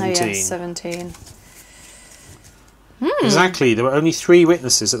card. 17. Oh, yes, 17. Exactly. There were only 3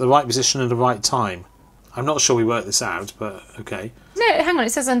 witnesses at the right position at the right time. I'm not sure we worked this out, but okay. No, hang on.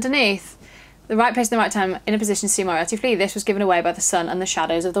 It says underneath, the right place at the right time, in a position to see Moriarty flee. This was given away by the sun and the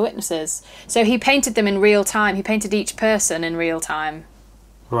shadows of the witnesses. So he painted them in real time. He painted each person in real time.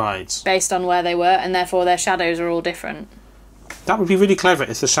 Right. Based on where they were, and therefore their shadows are all different. That would be really clever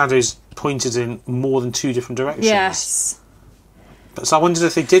if the shadows pointed in more than 2 different directions. Yes. But so I wondered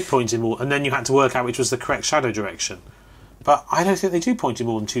if they did point in more, and then you had to work out which was the correct shadow direction. But I don't think they do point in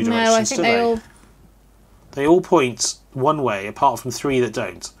more than 2 directions, no, I think they all... They all point one way, apart from 3 that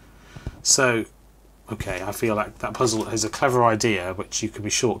don't. So, okay, I feel like that puzzle is a clever idea, which you can be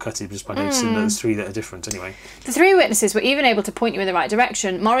shortcutted just by noticing that there's 3 that are different anyway. The 3 witnesses were even able to point you in the right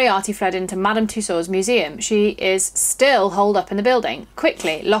direction. Moriarty fled into Madame Tussauds' museum. She is still holed up in the building.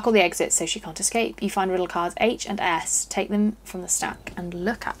 Quickly, lock all the exits so she can't escape. You find riddle cards H and S. Take them from the stack and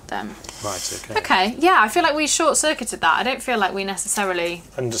look at them. Right, okay. Okay, yeah, I feel like we short-circuited that. I don't feel like we necessarily...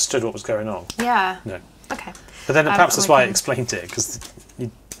 understood what was going on. Yeah. No. Okay. But then perhaps that's why I explained it, because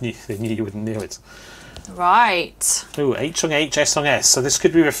they knew you wouldn't know it. Right. Oh, H on H, S on S. So this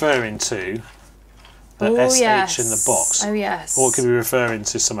could be referring to the SH in the box. Oh, yes. Or it could be referring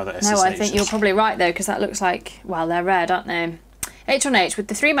to some other SSH. No, I think you're probably right, though, because that looks like, well, they're red, aren't they? H on H with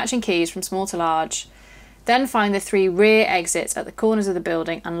the 3 matching keys from small to large. Then find the 3 rear exits at the corners of the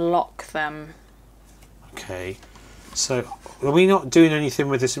building and lock them. Okay. So, are we not doing anything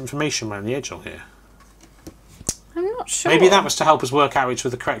with this information around the edge on here? I'm not sure. Maybe that was to help us work out which were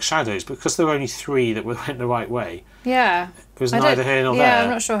the correct shadows, because there were only 3 that went the right way. Yeah. It was neither here nor there. Yeah, I'm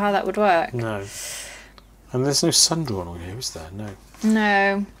not sure how that would work. No. And there's no sun drawn on here, is there? No.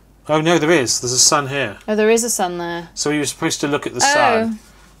 No. Oh, no, there is. There's a sun here. Oh, there is a sun there. So you were supposed to look at the sun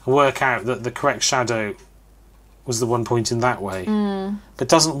and work out that the correct shadow was the one pointing that way. But it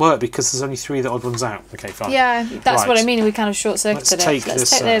doesn't work because there's only 3 the odd ones out. Okay, fine. Yeah, that's what I mean. We kind of short-circuited it. Let's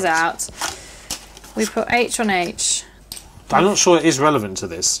take those out. We put H on H. I'm not sure it is relevant to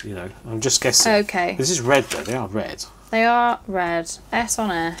this, you know. I'm just guessing. Okay. This is red, though. They are red. They are red. S on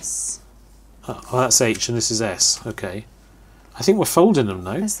S. Oh, that's H and this is S. Okay. I think we're folding them,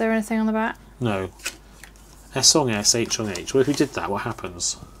 though. Is there anything on the back? No. S on S, H on H. Well, if we did that, what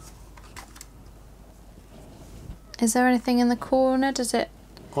happens? Is there anything in the corner? Does it...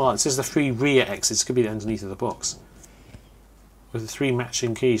 Well, it says the 3 rear exits could be underneath of the box. With the 3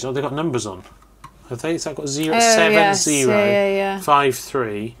 matching keys. Oh, they've got numbers on. Have they? So I've got 0, 7, 0, 5,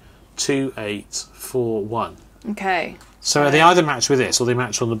 3, 2, 8, 4, 1. Okay. So they either match with this or they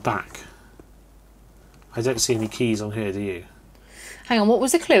match on the back. I don't see any keys on here, do you? Hang on, what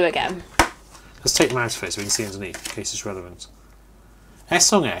was the clue again? Let's take them out of it so we can see underneath in case it's relevant.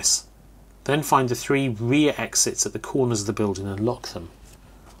 S on S, then find the 3 rear exits at the corners of the building and lock them.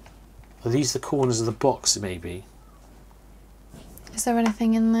 Are these the corners of the box, maybe? Is there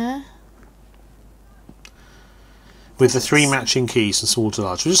anything in there? With the 3 matching keys from small to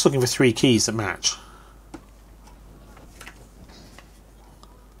large. We're just looking for 3 keys that match.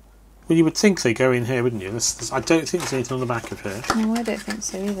 Well, you would think they go in here, wouldn't you? I don't think there's anything on the back of here. No, I don't think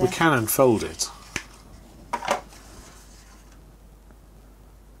so either. We can unfold it.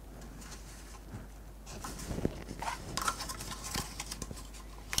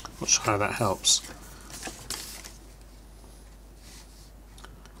 Not sure how that helps.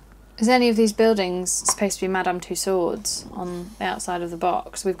 Is any of these buildings supposed to be Madame Tussauds on the outside of the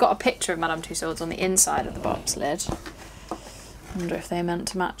box? We've got a picture of Madame Tussauds on the inside of the box lid. I wonder if they meant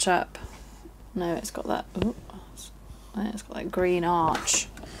to match up. No, it's got that. Ooh, it's got that green arch.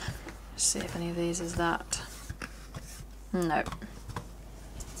 Let's see if any of these is that. No.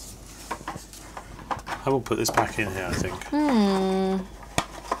 I will put this back in here, I think.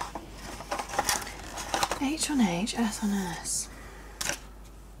 H on H, S on S.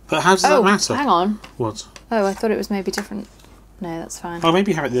 But how does that matter? Hang on. What? Oh, I thought it was maybe different. No, that's fine. Oh,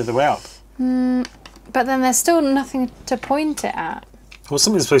 maybe have it the other way up. But then there's still nothing to point it at. Well,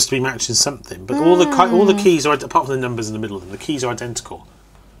 something's supposed to be matching something, but all the keys are, apart from the numbers in the middle of them, the keys are identical.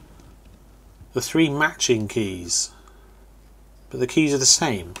 The 3 matching keys, but the keys are the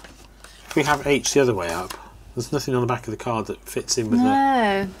same. If we have H the other way up, there's nothing on the back of the card that fits in with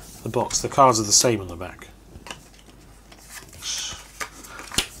the box. The cards are the same on the back.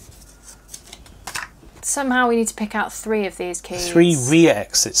 Somehow we need to pick out 3 of these keys. 3 rear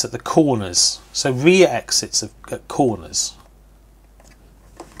exits at the corners. So rear exits at corners.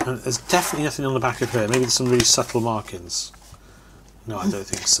 And there's definitely nothing on the back of here. Maybe there's some really subtle markings. No, I don't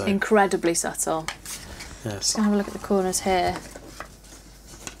think so. Incredibly subtle. Yes. Let's have a look at the corners here.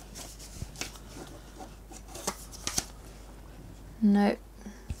 Nope.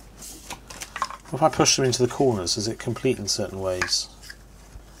 What if I push them into the corners? Does it complete in certain ways?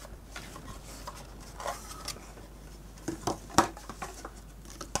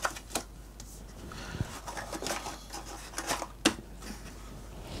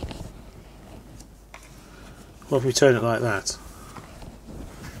 What if we turn it like that?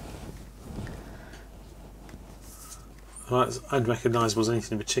 Well, that's unrecognisable as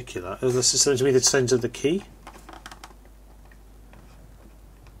anything in particular. Is this supposed to be the centre of the key?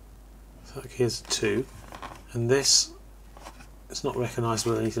 So that key has 2. And this is not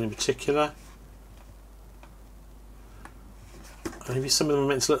recognisable as anything in particular. Maybe some of them are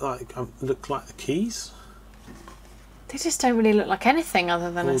meant to look like the keys? They just don't really look like anything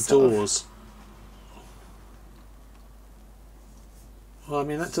other than or a sort doors. Well, I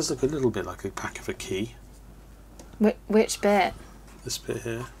mean, that does look a little bit like a pack of a key. Which bit? This bit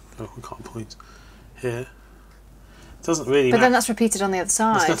here. Oh, I can't point. Here. It doesn't really But then that's repeated on the other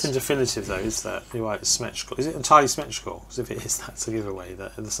side. There's nothing definitive though, is there? You're right, it's symmetrical. Is it entirely symmetrical? Because if it is, that's a giveaway.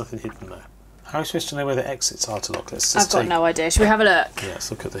 There's nothing hidden there. How are we supposed to know where the exits are to lock? I've got no idea. Should we have a look? Yeah, let's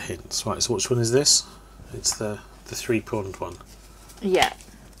look at the hints. Right, so which one is this? It's the 3-pronged one. Yeah.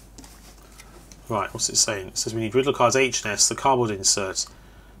 Right, what's it saying? It says we need riddle cards H and S, the cardboard inserts.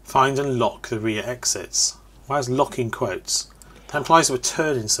 Find and lock the rear exits. Why is lock in quotes? That implies we're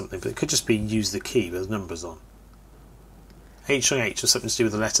turning something, but it could just be use the key with numbers on. H and H has something to do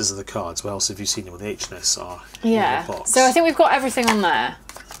with the letters of the cards. Where else have you seen them? Well, the H and S are in the box. So I think we've got everything on there.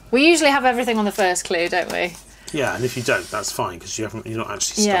 We usually have everything on the first clue, don't we? Yeah, and if you don't, that's fine because you're not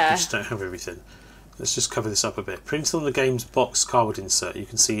actually stuck. You just don't have everything. Let's just cover this up a bit. Printed on the game's box cardboard insert, you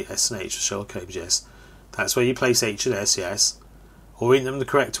can see S and H for Sherlock Holmes. Yes, that's where you place H and S. Yes, orient them the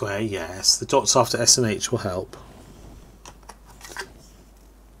correct way. Yes, the dots after S and H will help.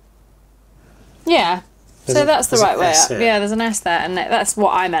 Yeah. So that's the right way up. Yeah, there's an S there, and that's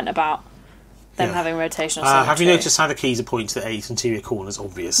what I meant about them having rotational symmetry. Have you noticed how the keys are pointing to the 8 interior corners,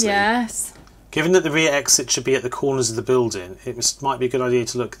 obviously? Yes. Given that the rear exit should be at the corners of the building, it might be a good idea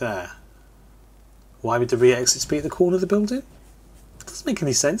to look there. Why would the rear exits be at the corner of the building? It doesn't make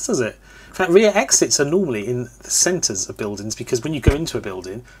any sense, does it? In fact, rear exits are normally in the centres of buildings because when you go into a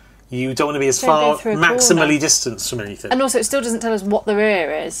building, You don't want to be as far maximally distanced from anything. And also, it still doesn't tell us what the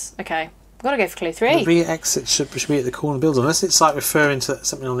rear is. Okay, we've got to go for clue 3. The rear exit should be at the corner of the building, unless it's like referring to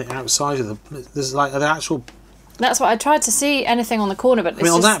something on the outside of the. There's like the actual. That's what I tried to see anything on the corner, but I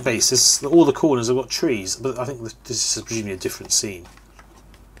mean, on that basis, all the corners have got trees, but I think this is presumably a different scene.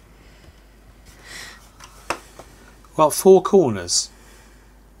 Well, 4 corners.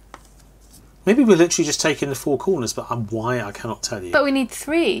 Maybe we're literally just taking the 4 corners, but why I cannot tell you. But we need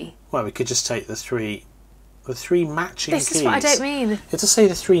 3. Well, we could just take the 3 matching keys. This is what I don't mean. It does say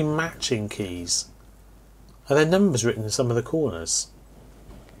the 3 matching keys. Are there numbers written in some of the corners?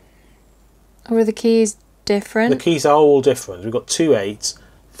 Or are the keys different? The keys are all different. We've got 2 8,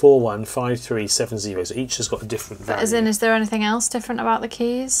 4 1, 5 3, 7 0. So each has got a different value. But as in, is there anything else different about the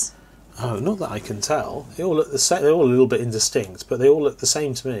keys? Oh, not that I can tell. They all look the same. They're all a little bit indistinct, but they all look the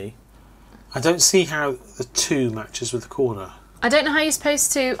same to me. I don't see how the 2 matches with the corner. I don't know how you're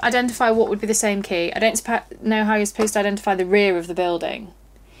supposed to identify what would be the same key. I don't know how you're supposed to identify the rear of the building.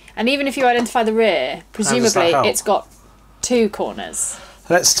 And even if you identify the rear, presumably it's got 2 corners.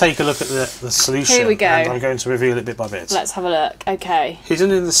 Let's take a look at the solution. Here we go. And I'm going to reveal it bit by bit. Let's have a look. Okay.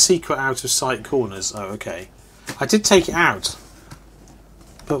 Hidden in the secret out of sight corners. Oh, okay. I did take it out.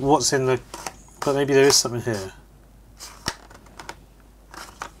 But what's in the... But maybe there is something here.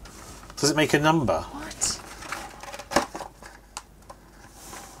 Does it make a number? What?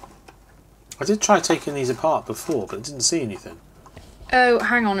 I did try taking these apart before, but I didn't see anything. Oh,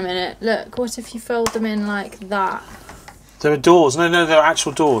 hang on a minute. Look, what if you fold them in like that? There are doors. No, there are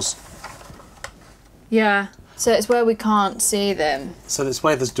actual doors. Yeah. So it's where we can't see them. So it's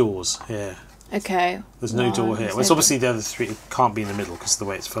where there's doors, yeah. Okay. There's no door here. Well, it's obviously the other 3 can't be in the middle because of the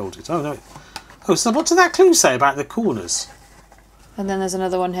way it's folded. Oh, no. Oh, so what did that clue say about the corners? And then there's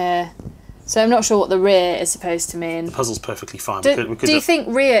another one here. So I'm not sure what the rear is supposed to mean. The puzzle's perfectly fine. Do you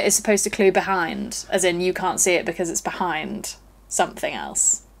think rear is supposed to clue behind? As in you can't see it because it's behind something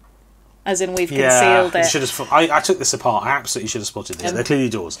else? As in we've concealed it. I took this apart. I absolutely should have spotted this. They're clearly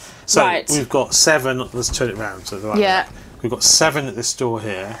doors. So we've got 7. Let's turn it round. So we've got 7 at this door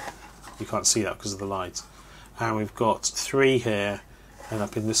here. You can't see that because of the light. And we've got 3 here, and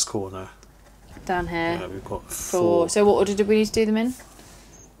up in this corner. Down here. We've got 4. So what order did we need to do them in?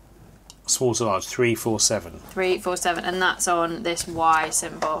 Small to large. 3, 4, 7. 3, 4, 7, and that's on this Y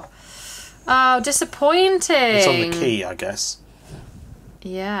symbol. Oh, disappointing. It's on the key, I guess.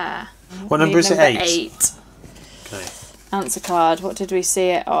 Yeah. What number is it? 8. 8. Okay. Answer card. What did we see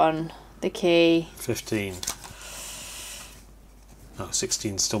it on? The key. 15. Oh,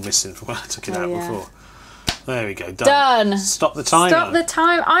 16's still missing from when I took it out before. There we go. Done. Stop the timer. Stop the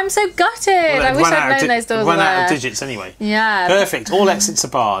time. I'm so gutted. I wish I'd known those doors were there. Run out of digits anyway. Yeah. Perfect. All exits are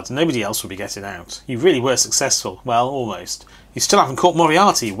barred. Nobody else will be getting out. You really were successful. Well, almost. You still haven't caught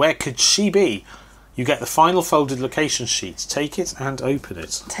Moriarty. Where could she be? You get the final folded location sheet. Take it and open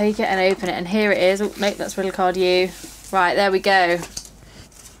it. Take it and open it. And here it is. Oh, mate, that's riddle card U. Right, there we go.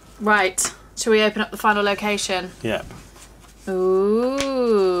 Right. Shall we open up the final location? Yep.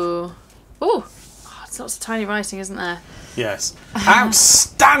 Ooh. Ooh. It's lots of tiny writing, isn't there? Yes.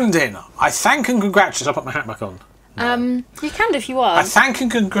 Outstanding! I thank and congratulate... I'll put my hat back on. No. You can if you want. I thank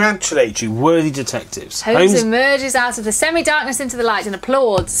and congratulate you, worthy detectives. Holmes emerges out of the semi-darkness into the light and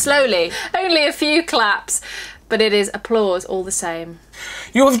applauds, slowly. Only a few claps, but it is applause all the same.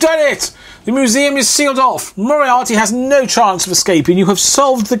 You have done it! The museum is sealed off. Moriarty has no chance of escaping. You have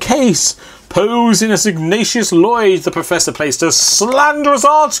solved the case. Posing as Ignatius Lloyd, the professor placed a slanderous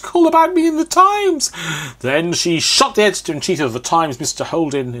article about me in the Times. Then she shot the editor-in-chief of the Times, Mr.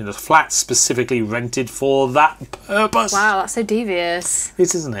 Holden, in a flat specifically rented for that purpose. Wow, that's so devious. It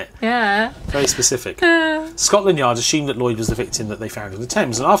is, isn't it? Yeah. Very specific. Scotland Yard assumed that Lloyd was the victim that they found in the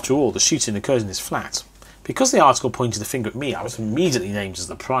Thames, and after all, the shooting occurred in his flat. Because the article pointed the finger at me, I was immediately named as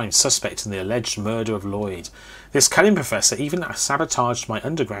the prime suspect in the alleged murder of Lloyd. This cunning professor even sabotaged my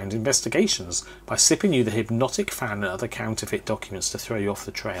underground investigations by slipping you the hypnotic fan and other counterfeit documents to throw you off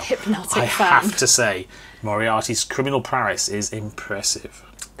the trail. Hypnotic fan. I have to say, Moriarty's criminal prowess is impressive.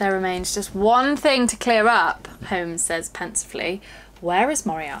 There remains just one thing to clear up, Holmes says pensively. Where is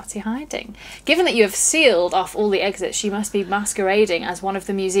Moriarty hiding? Given that you have sealed off all the exits, she must be masquerading as one of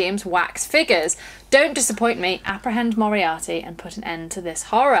the museum's wax figures. Don't disappoint me. Apprehend Moriarty and put an end to this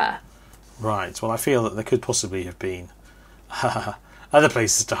horror. Right. Well, I feel that there could possibly have been other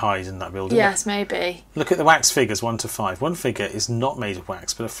places to hide in that building. Yes, maybe. Look at the wax figures 1 to 5. One figure is not made of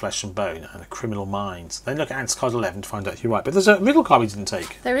wax, but of flesh and bone, and a criminal mind. Then look at answer card 11 to find out if you're right. But there's a riddle card we didn't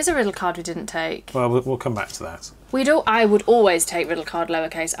take. There is a riddle card we didn't take. Well, we'll come back to that. I would always take riddle card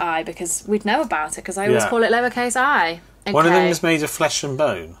lowercase I because we'd know about it because I always call it lowercase I. Okay. One of them is made of flesh and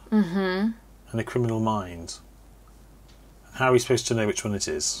bone. And a criminal mind. How are we supposed to know which one it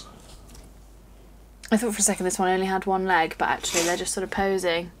is? I thought for a second this one only had one leg, but actually they're just sort of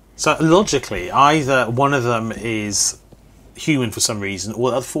posing. So logically, either one of them is human for some reason,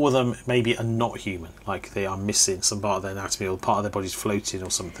 or the 4 of them maybe are not human. Like they are missing some part of their anatomy, or part of their body's floating or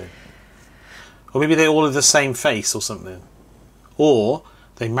something. Or maybe they all have the same face or something. Or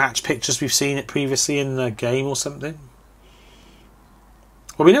they match pictures we've seen it previously in the game or something.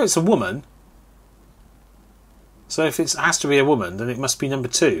 Well, we know it's a woman. So if it has to be a woman, then it must be number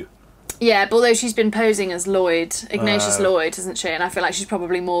 2. Yeah, but although she's been posing as Lloyd, Ignatius Lloyd, isn't she? And I feel like she's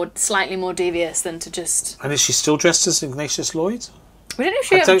probably slightly more devious than to just... And is she still dressed as Ignatius Lloyd? We don't know if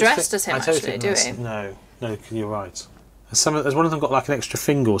she ever dressed as him, actually, do we? No, you're right. Has one of them got like an extra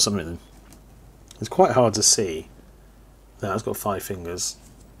finger or something? It's quite hard to see. No, it's got 5 fingers.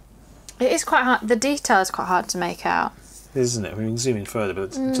 It is quite hard. The detail is quite hard to make out. Isn't it? I mean, we can zoom in further,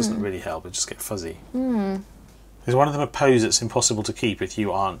 but it doesn't really help. It just gets fuzzy. Is one of them a pose that's impossible to keep if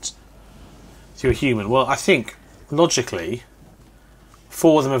you aren't... If you're a human? Well, I think, logically,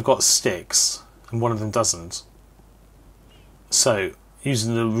 4 of them have got sticks, and one of them doesn't. So,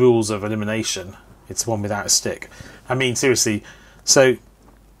 using the rules of elimination, it's the one without a stick. I mean, seriously, so...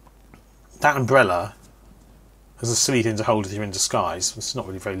 That umbrella is a silly thing to hold if you're in disguise. It's not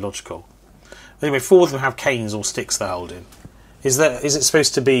really very logical. Anyway, 4 of them have canes or sticks they're holding. Is it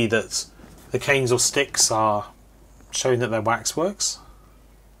supposed to be that the canes or sticks are showing that their wax works?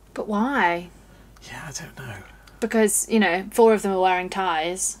 But why? Yeah, I don't know. Because, 4 of them are wearing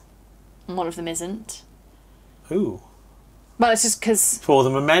ties, and one of them isn't. Ooh. Well, it's just because... 4 of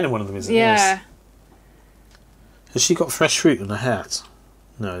them are men and one of them isn't. Yeah. Yes. Has she got fresh fruit on her hat?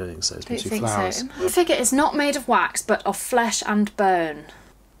 No, I don't think so. It's mostly flowers. So. I figure it's not made of wax, but of flesh and bone.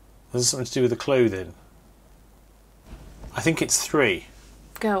 Has it something to do with the clothing? I think it's 3.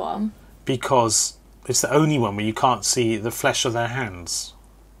 Go on. Because it's the only one where you can't see the flesh of their hands.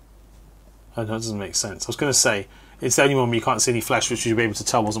 Oh, no, that doesn't make sense. I was going to say, it's the only one where you can't see any flesh, which you'd be able to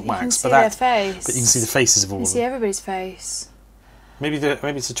tell wasn't wax. You can see their face. But you can see the faces of all of them. You see everybody's face. Maybe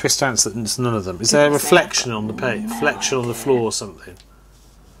it's a twist answer that it's none of them. Is there a reflection on the page? Reflection on the floor or something?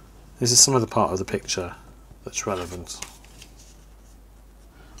 Is there some other part of the picture that's relevant?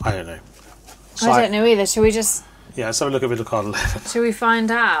 I don't know. So I don't know either. Shall we just... Yeah, let's have a look at riddle card 11. Shall we find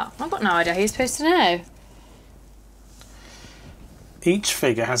out? I've got no idea. Who you're supposed to know? Each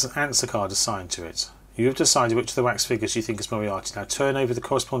figure has an answer card assigned to it. You have decided which of the wax figures you think is Moriarty. Now turn over the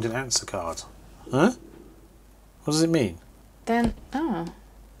corresponding answer card. Huh? What does it mean? Then... Oh,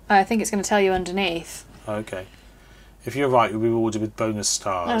 I think it's going to tell you underneath. Okay. If you're right, you'll be rewarded with bonus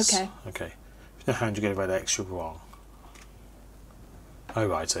stars. Okay. Okay. If you're hand, you get a red X, you're wrong. Oh,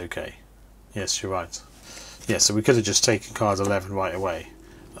 right, okay. Yes, you're right. Yeah, so we could have just taken card 11 right away.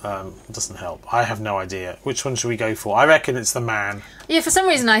 It doesn't help. I have no idea. Which one should we go for? I reckon it's the man. Yeah, for some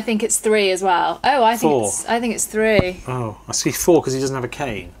reason I think it's 3 as well. Oh, I think it's 3. Oh, I see 4 because he doesn't have a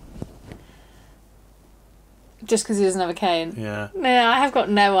cane. Just because he doesn't have a cane? Yeah. Yeah, I have got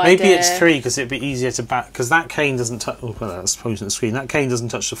no idea. Maybe it's 3 because it'd be easier to back... Because that cane doesn't touch... Oh, well, that's pointing at the screen. That cane doesn't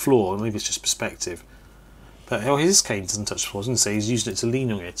touch the floor. Maybe it's just perspective. But his cane doesn't touch the floor. I was going to say he's using it to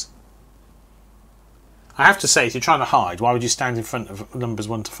lean on it. I have to say, if you're trying to hide, why would you stand in front of numbers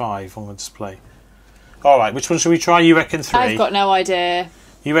 1 to 5 on the display? All right, which one should we try? You reckon 3? I've got no idea.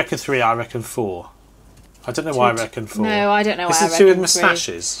 You reckon 3, I reckon 4. I don't know why I reckon 4. No, I don't know why I reckon 3. Is it to do with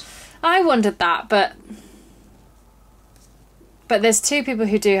moustaches? I wondered that, but there's 2 people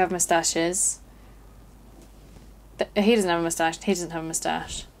who do have moustaches. He doesn't have a moustache. He doesn't have a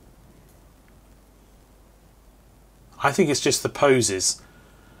moustache. I think it's just the poses.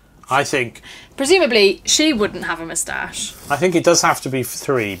 I think... Presumably, she wouldn't have a moustache. I think it does have to be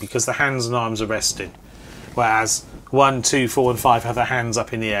 3 because the hands and arms are resting. Whereas 1, 2, 4 and 5 have their hands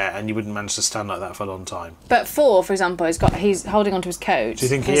up in the air and you wouldn't manage to stand like that for a long time. But 4, for example, he's holding onto his coat. Do you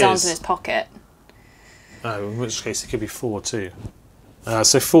think his arms in his pocket? Oh, in which case it could be 4 too.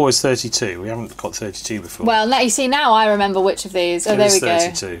 So 4 is 32. We haven't got 32 before. Well, now, you see, now I remember which of these... Oh, there we go.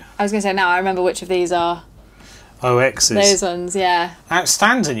 32. I was going to say, now I remember which of these are... Oh, X's. Those ones, yeah.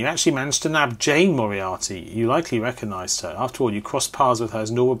 Outstanding. You actually managed to nab Jane Moriarty. You likely recognised her. After all, you crossed paths with her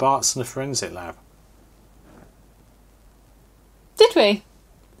as Nora Bartz in the forensic lab. Did we?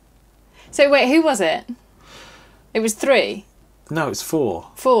 So, wait, who was it? It was 3? No, it's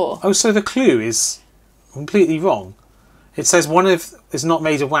 4. 4. Oh, so the clue is completely wrong. It says one is not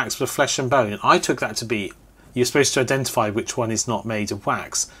made of wax but of flesh and bone. I took that to be you're supposed to identify which one is not made of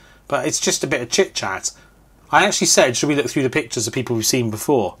wax. But it's just a bit of chit-chat. I actually said, should we look through the pictures of people we've seen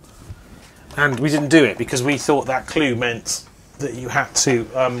before? And we didn't do it because we thought that clue meant that you had to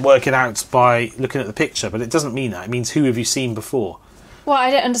work it out by looking at the picture, but it doesn't mean that. It means who have you seen before. Well,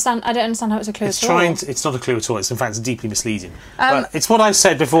 I don't understand how it's a clue at all. It's not a clue at all. It's in fact deeply misleading. But it's what I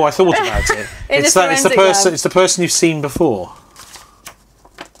said before I thought about it. It's the person you've seen before.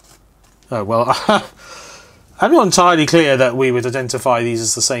 Oh well, I'm not entirely clear that we would identify these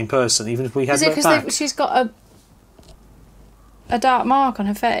as the same person, even if we had. Is it because she's got a dark mark on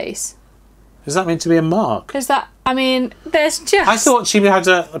her face? Is that meant to be a mark? Is that? I mean, there's just. I thought she had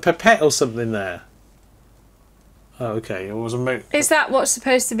a pipette or something there. Oh, okay. It was a Is that what's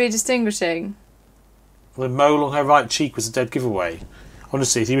supposed to be distinguishing? The mole on her right cheek was a dead giveaway.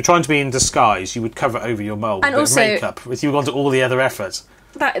 Honestly, if you were trying to be in disguise, you would cover over your mole with also, makeup. If you wanted all the other effort.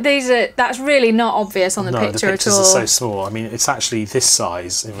 That's really not obvious on the picture at all. No, the pictures are so small. I mean, it's actually this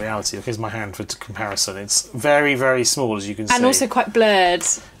size in reality. Here's my hand for comparison. It's very, very small, as you can see. And also quite blurred.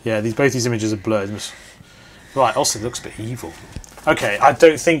 Yeah, both these images are blurred. Right, also it looks a bit evil. Okay, I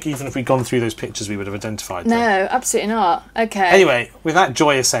don't think even if we'd gone through those pictures we would have identified them. No, absolutely not. Okay. Anyway, with that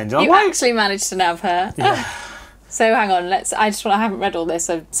joyous end... You actually managed to nab her. Yeah. So hang on, I haven't read all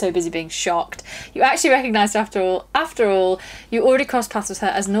this, so busy being shocked. You actually recognised after all, you already crossed paths with her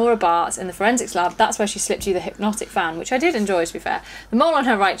as Nora Bartz in the forensics lab. That's where she slipped you the hypnotic fan, which I did enjoy, to be fair. The mole on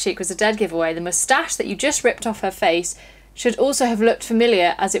her right cheek was a dead giveaway. The moustache that you just ripped off her face should also have looked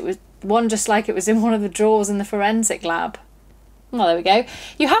familiar, as it was one just like it was in one of the drawers in the forensic lab. Well, there we go.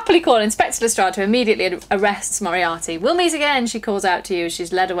 You happily call Inspector Lestrade to immediately arrest Moriarty. We'll meet again, she calls out to you as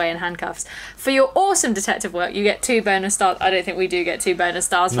she's led away in handcuffs. For your awesome detective work, you get 2 bonus stars. I don't think we do get 2 bonus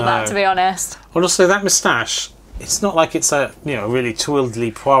stars for that, to be honest. Well, also, that moustache, it's not like it's a really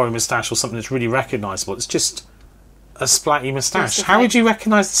twirly Poirot moustache or something that's really recognisable. It's just a splatty moustache. How would you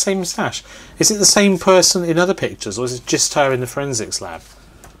recognise the same moustache? Is it the same person in other pictures, or is it just her in the forensics lab?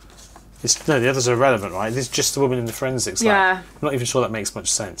 No, the others are irrelevant, right? It's just the woman in the forensics lab. Yeah. I'm not even sure that makes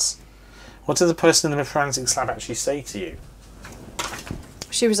much sense. What did the person in the forensics lab actually say to you?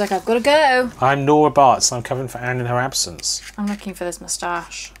 She was like, I've got to go. I'm Nora Bartz and I'm covering for Anne in her absence. I'm looking for this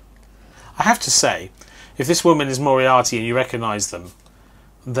moustache. I have to say, if this woman is Moriarty and you recognise them,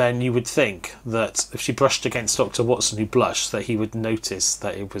 then you would think that if she brushed against Dr. Watson who blushed, that he would notice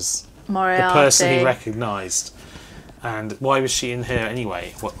that it was Moriarty. The person he recognised. And why was she in here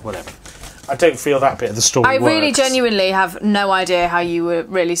anyway? Whatever. I don't feel that bit of the story works. Really genuinely have no idea how you were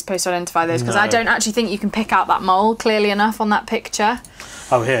really supposed to identify this, because I don't actually think you can pick out that mole clearly enough on that picture.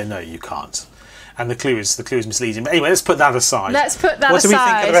 Oh, here, no, you can't. And the clue is misleading. But anyway, let's put that aside. Let's put that aside. What do we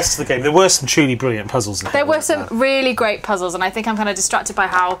think of the rest of the game? There were some truly brilliant puzzles in there. There were some really great puzzles, and I think I'm kind of distracted by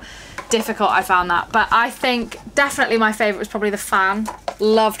how difficult I found that. But I think definitely my favourite was probably the fan.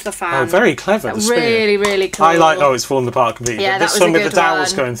 Loved the fan. Oh, very clever. Really, really cool. I like, it's fallen apart completely. Yeah, but this one with the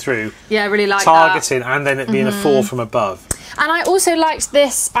dowels going through. Yeah, I really like targeting, and then it being a fall from above. And I also liked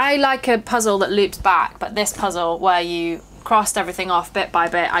this. I like a puzzle that loops back, but this puzzle where you crossed everything off bit by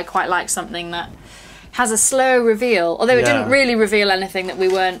bit, I quite like something that has a slow reveal, although it didn't really reveal anything that we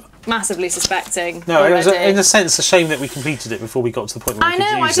weren't massively suspecting. No, it was in a sense a shame that we completed it before we got to the point where we could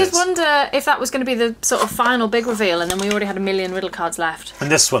use it. I did wonder if that was going to be the sort of final big reveal, and then we already had a million riddle cards left. And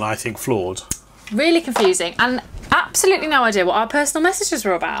this one, I think, flawed. Really confusing, and absolutely no idea what our personal messages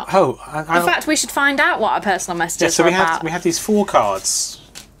were about. Oh, in fact, we should find out what our personal messages were about. We had these 4 cards.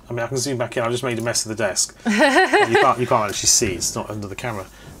 I mean, I can zoom back in. I just made a mess of the desk. You can't actually see. It's not under the camera.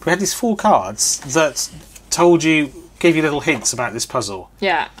 But we had these 4 cards that gave you little hints about this puzzle.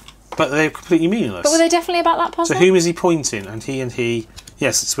 Yeah. But they're completely meaningless. But were they definitely about that puzzle? So who is he pointing? And he.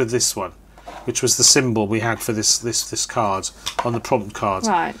 Yes, it's with this one, which was the symbol we had for this card on the prompt card.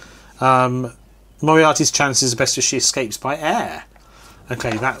 Right. Moriarty's chances are best if she escapes by air.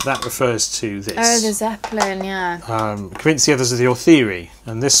 Okay, that refers to this. Oh, the Zeppelin, yeah. Convince the others of your theory.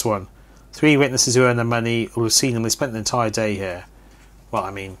 And this one, 3 witnesses who earn their money or have seen them. They spent the entire day here. Well,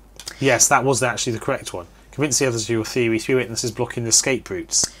 I mean, yes, that was actually the correct one. Convince the others of your theory. 3 witnesses blocking the escape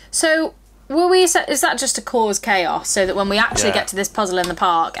routes. So, is that just to cause chaos, so that when we actually get to this puzzle in the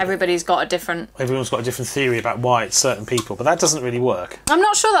park, everybody's got a different... Everyone's got a different theory about why it's certain people, but that doesn't really work. I'm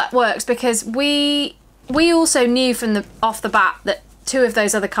not sure that works, because we also knew off the bat that 2 of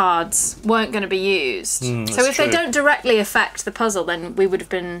those other cards weren't going to be used. So if they don't directly affect the puzzle, then we would have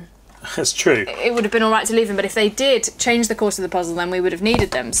been... That's true. It would have been all right to leave them, but if they did change the course of the puzzle, then we would have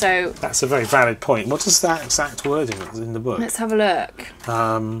needed them. So that's a very valid point. What is that exact wording that's in the book? Let's have a look.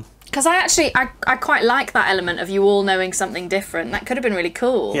 Because I quite like that element of you all knowing something different. That could have been really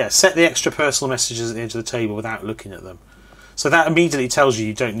cool. Yeah, set the extra personal messages at the edge of the table without looking at them. So that immediately tells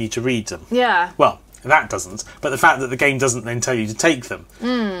you don't need to read them. Yeah. Well, That doesn't. But the fact that the game doesn't then tell you to take them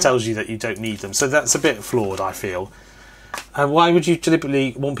tells you that you don't need them. So that's a bit flawed, I feel. Why would you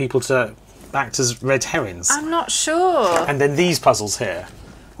deliberately want people to act as red herrings? I'm not sure. And then these puzzles here,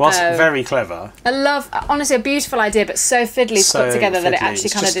 whilst very clever. I love, honestly, a beautiful idea, but so fiddly to put together that it actually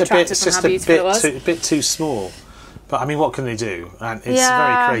kind of detracted from how beautiful it was. It's just a bit too small. But I mean, what can they do? And it's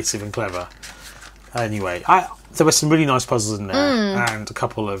very creative and clever. Anyway, there were some really nice puzzles in there and a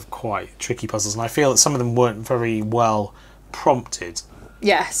couple of quite tricky puzzles, and I feel that some of them weren't very well prompted.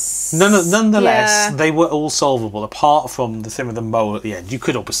 Yes. Nonetheless, they were all solvable, apart from the thing with the mole at the end. You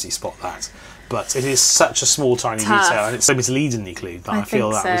could obviously spot that, but it is such a small, tiny detail, and it's so misleadingly clued that I feel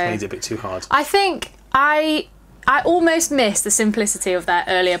that was made it a bit too hard. I think I almost miss the simplicity of their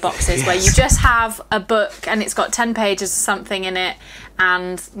earlier boxes, where you just have a book and it's got 10 pages of something in it,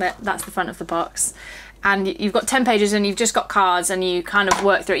 and that's the front of the box. And you've got 10 pages and you've just got cards and you kind of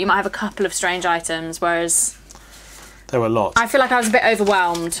work through it. You might have a couple of strange items, whereas... There were a lot. I feel like I was a bit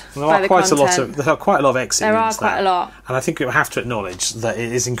overwhelmed by the content. There are quite a lot of exit There are quite a lot. And I think we have to acknowledge that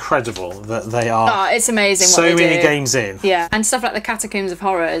it is incredible that they are... Oh, it's amazing what they do. So many games in. Yeah, and stuff like the Catacombs of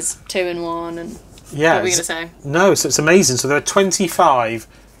Horrors, 2 in 1, and... Yeah. What were you going to say? No, so it's amazing. So there are 25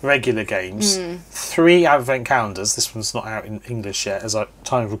 regular games, 3 advent calendars, this one's not out in English yet as I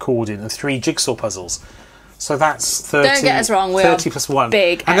time of recording, and 3 jigsaw puzzles. So that's 30. Don't get us wrong, we're 30 plus 1.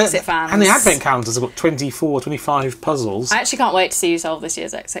 Big exit fans. And the advent calendars have got 24, 25 puzzles. I actually can't wait to see you solve this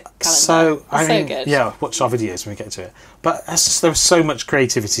year's exit calendar. So, I mean, so good. Yeah, watch our videos when we get to it. But there was so much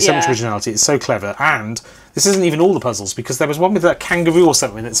creativity, so much originality. It's so clever. And this isn't even all the puzzles, because there was one with a kangaroo or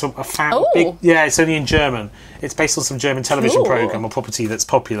something. It's a big... Yeah, it's only in German. It's based on some German television programme or property that's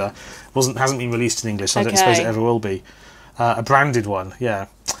popular. Hasn't been released in English, so I don't suppose it ever will be. A branded one, yeah.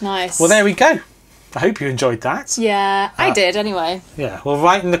 Nice. Well, there we go. I hope you enjoyed that. Yeah, I did anyway. Yeah, well,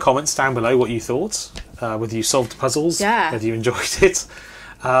 write in the comments down below what you thought, whether you solved the puzzles, whether you enjoyed it.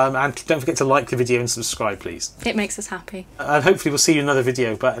 And don't forget to like the video and subscribe, please. It makes us happy. And hopefully we'll see you in another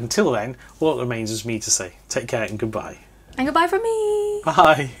video, but until then, all that remains is me to say take care and goodbye. And goodbye from me.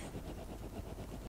 Bye.